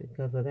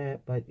because of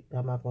that, but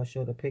I'm not gonna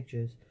show the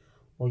pictures.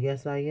 Oh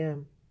yes I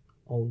am.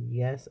 Oh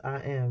yes I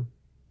am.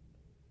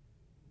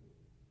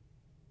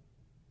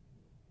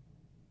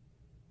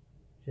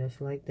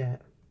 Just like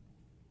that.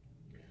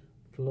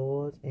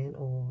 Flaws and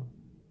all.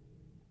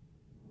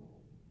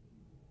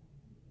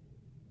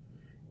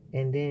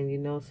 And then, you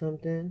know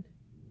something?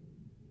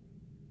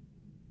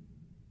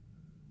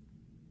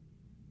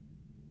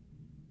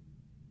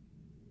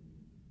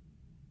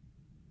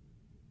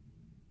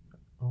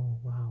 Oh,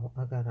 wow.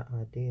 I got an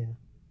idea.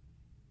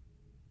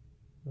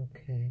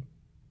 Okay.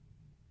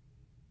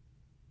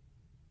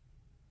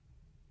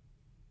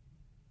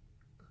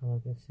 Color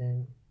this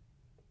in.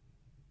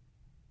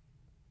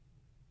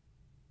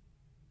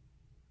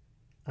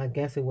 I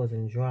guess it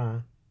wasn't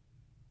dry.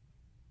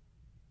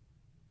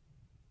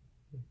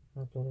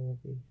 I thought it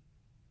would be.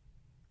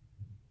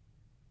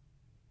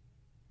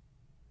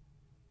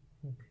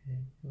 Okay.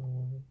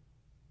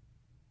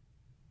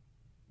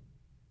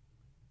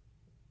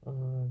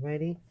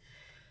 Ready?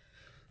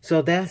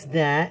 So that's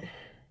that.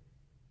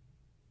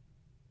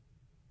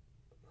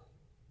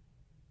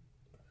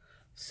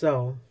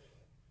 So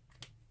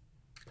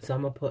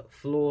I'm gonna put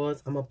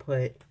floors. I'm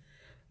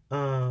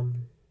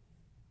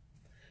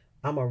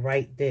gonna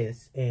write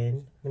this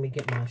in. Let me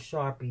get my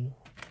Sharpie.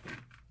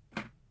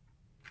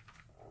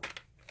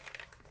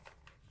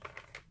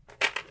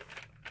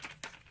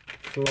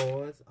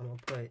 Floors. I'm gonna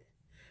put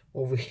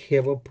over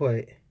here. We'll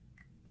put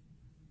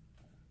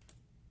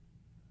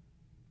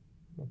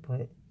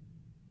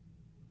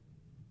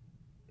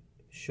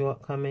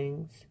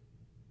shortcomings,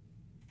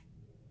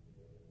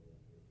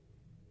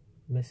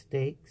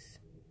 mistakes,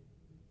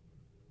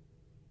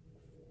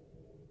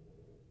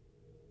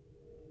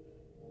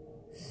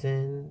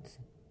 sins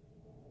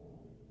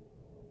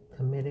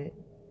committed,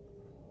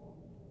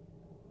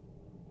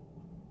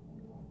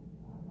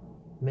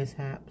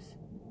 mishaps,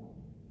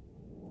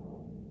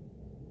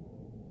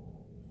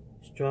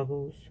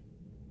 struggles,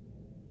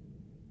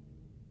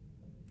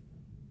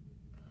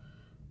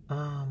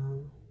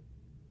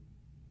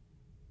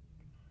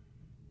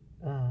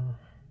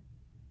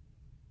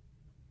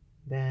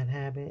 bad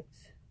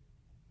habits,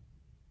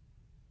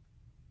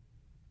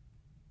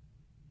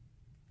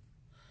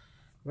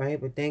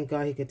 right? But thank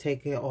God he could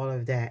take care of all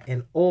of that.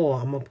 And or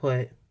I'm gonna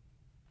put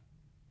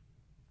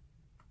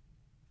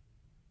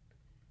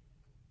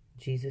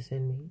Jesus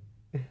in me.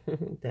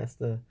 That's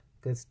the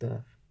good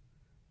stuff.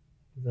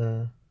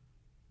 The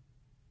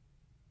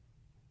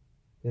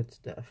good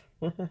stuff.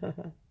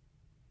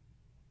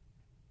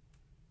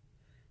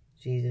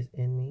 Jesus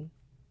in me.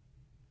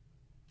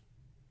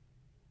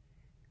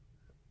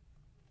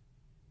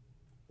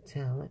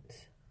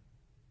 Talents.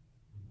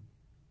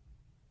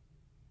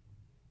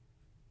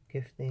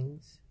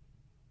 Giftings.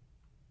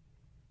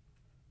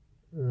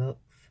 Looks.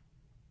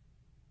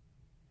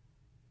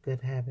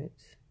 Good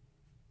habits.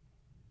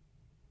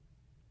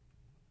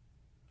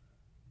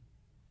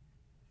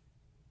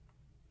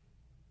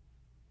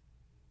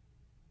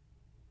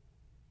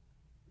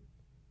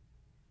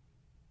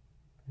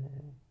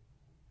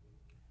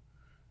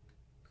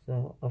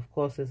 So, of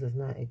course, this is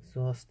not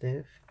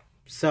exhaustive.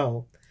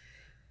 So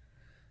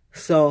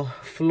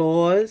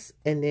floors,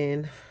 and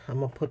then I'm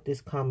going to put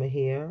this comma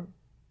here.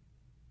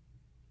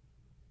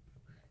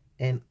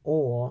 And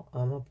or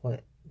I'm going to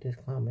put this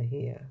comma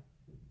here.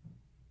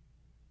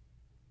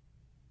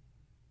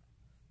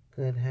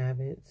 Good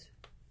habits.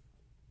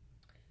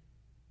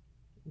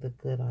 The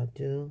good I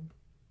do.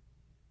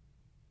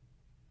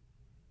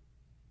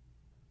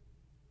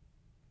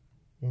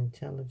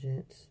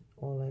 Intelligence.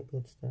 All that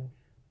good stuff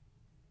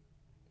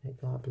that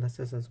God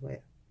blesses us with.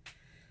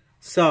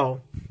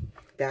 So,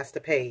 that's the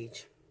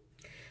page.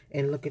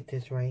 And look at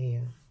this right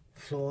here.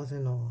 Flaws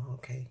and all,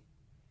 okay.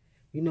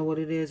 You know what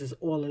it is? It's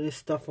all of this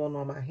stuff on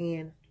my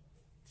hand.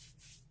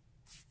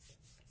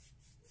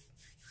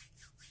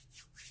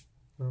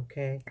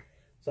 Okay.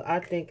 So, I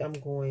think I'm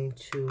going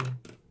to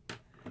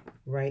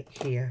write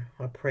here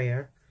a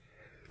prayer.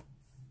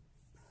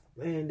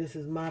 And this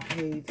is my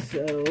page,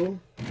 so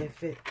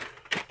if it...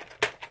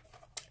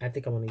 I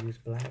think I want to use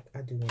black.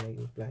 I do want to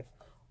use black.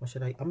 Or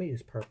should I? I'm going to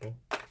use purple.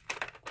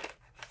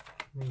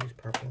 I'm going to use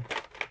purple.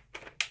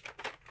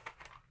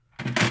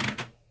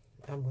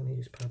 I'm going to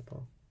use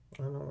purple.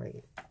 I know,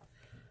 right?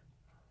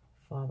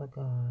 Father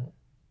God,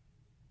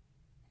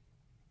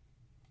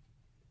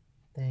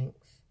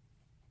 thanks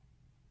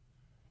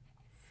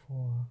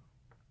for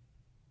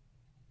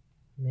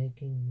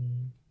making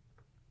me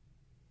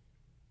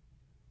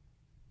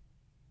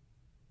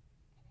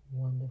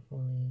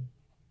wonderfully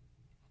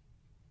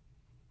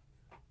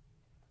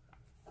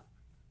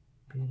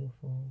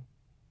beautiful,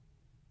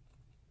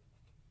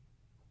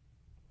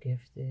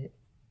 gifted,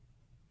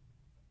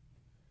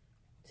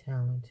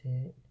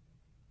 talented,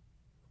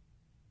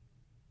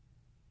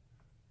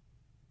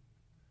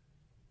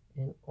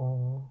 and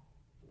all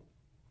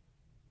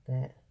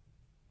that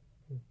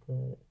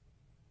good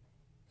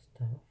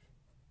stuff.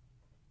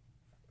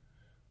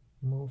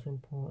 Most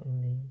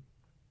importantly,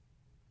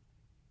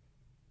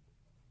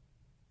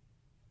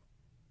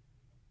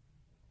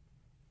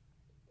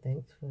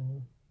 thanks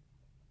for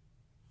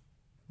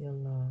your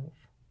love.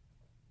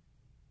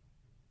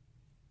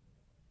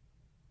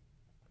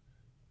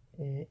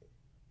 It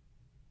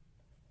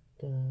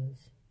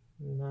does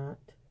not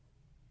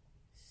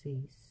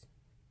cease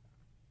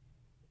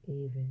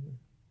even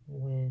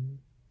when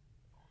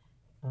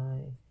I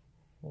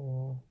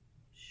fall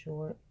short.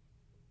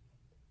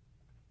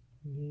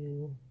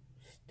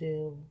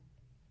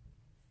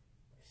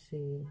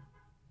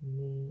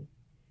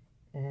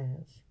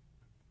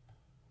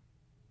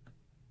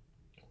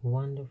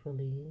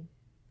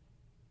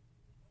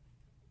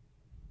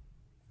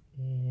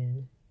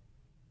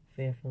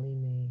 fearfully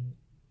made.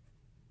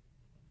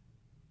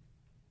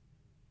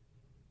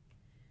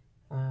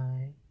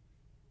 I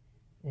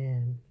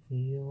am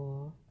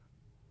your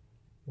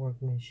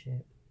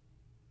workmanship,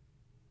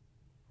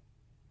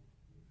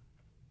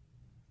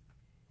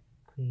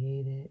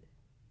 created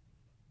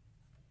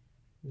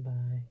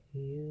by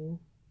you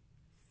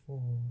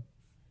for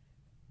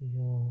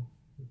your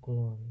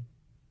glory.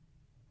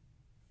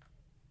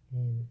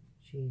 In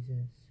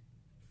Jesus'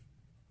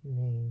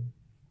 name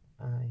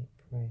I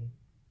pray.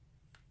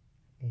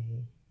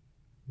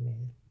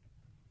 Amen.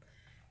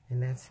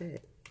 And that's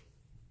it.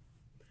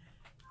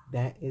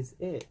 That is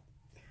it.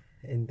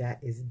 And that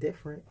is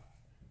different.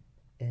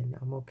 And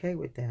I'm okay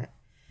with that.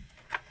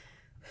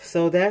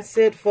 So that's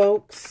it,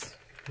 folks.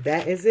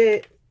 That is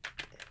it.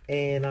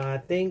 And I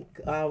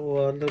think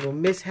our little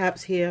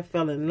mishaps here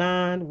fell in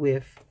line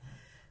with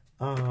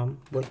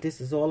what this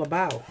is all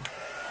about.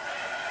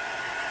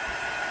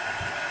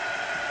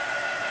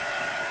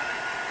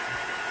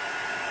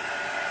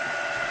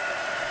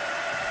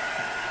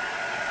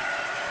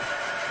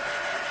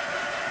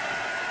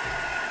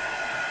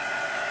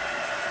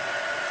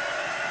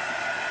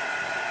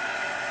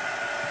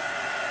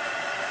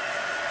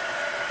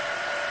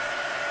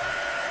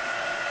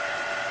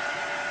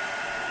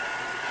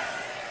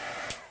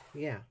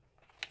 Yeah.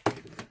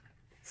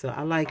 So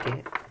I like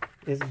it.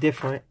 It's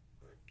different.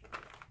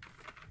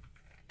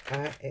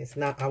 It's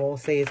not, I won't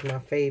say it's my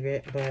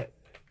favorite, but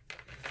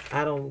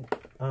I don't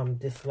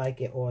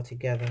dislike it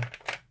altogether.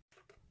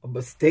 A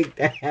mistake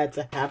that had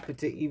to happen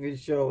to even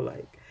show,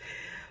 like,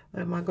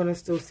 am I gonna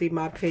still see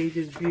my page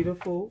is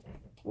beautiful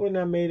when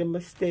I made a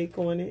mistake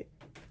on it?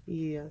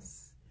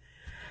 Yes.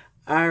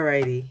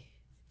 Alrighty.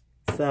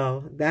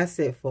 So that's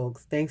it,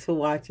 folks. Thanks for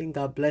watching.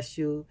 God bless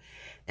you.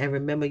 And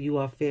remember, you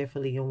are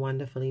fearfully and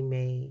wonderfully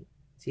made.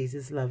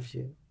 Jesus loves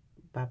you.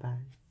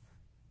 Bye-bye.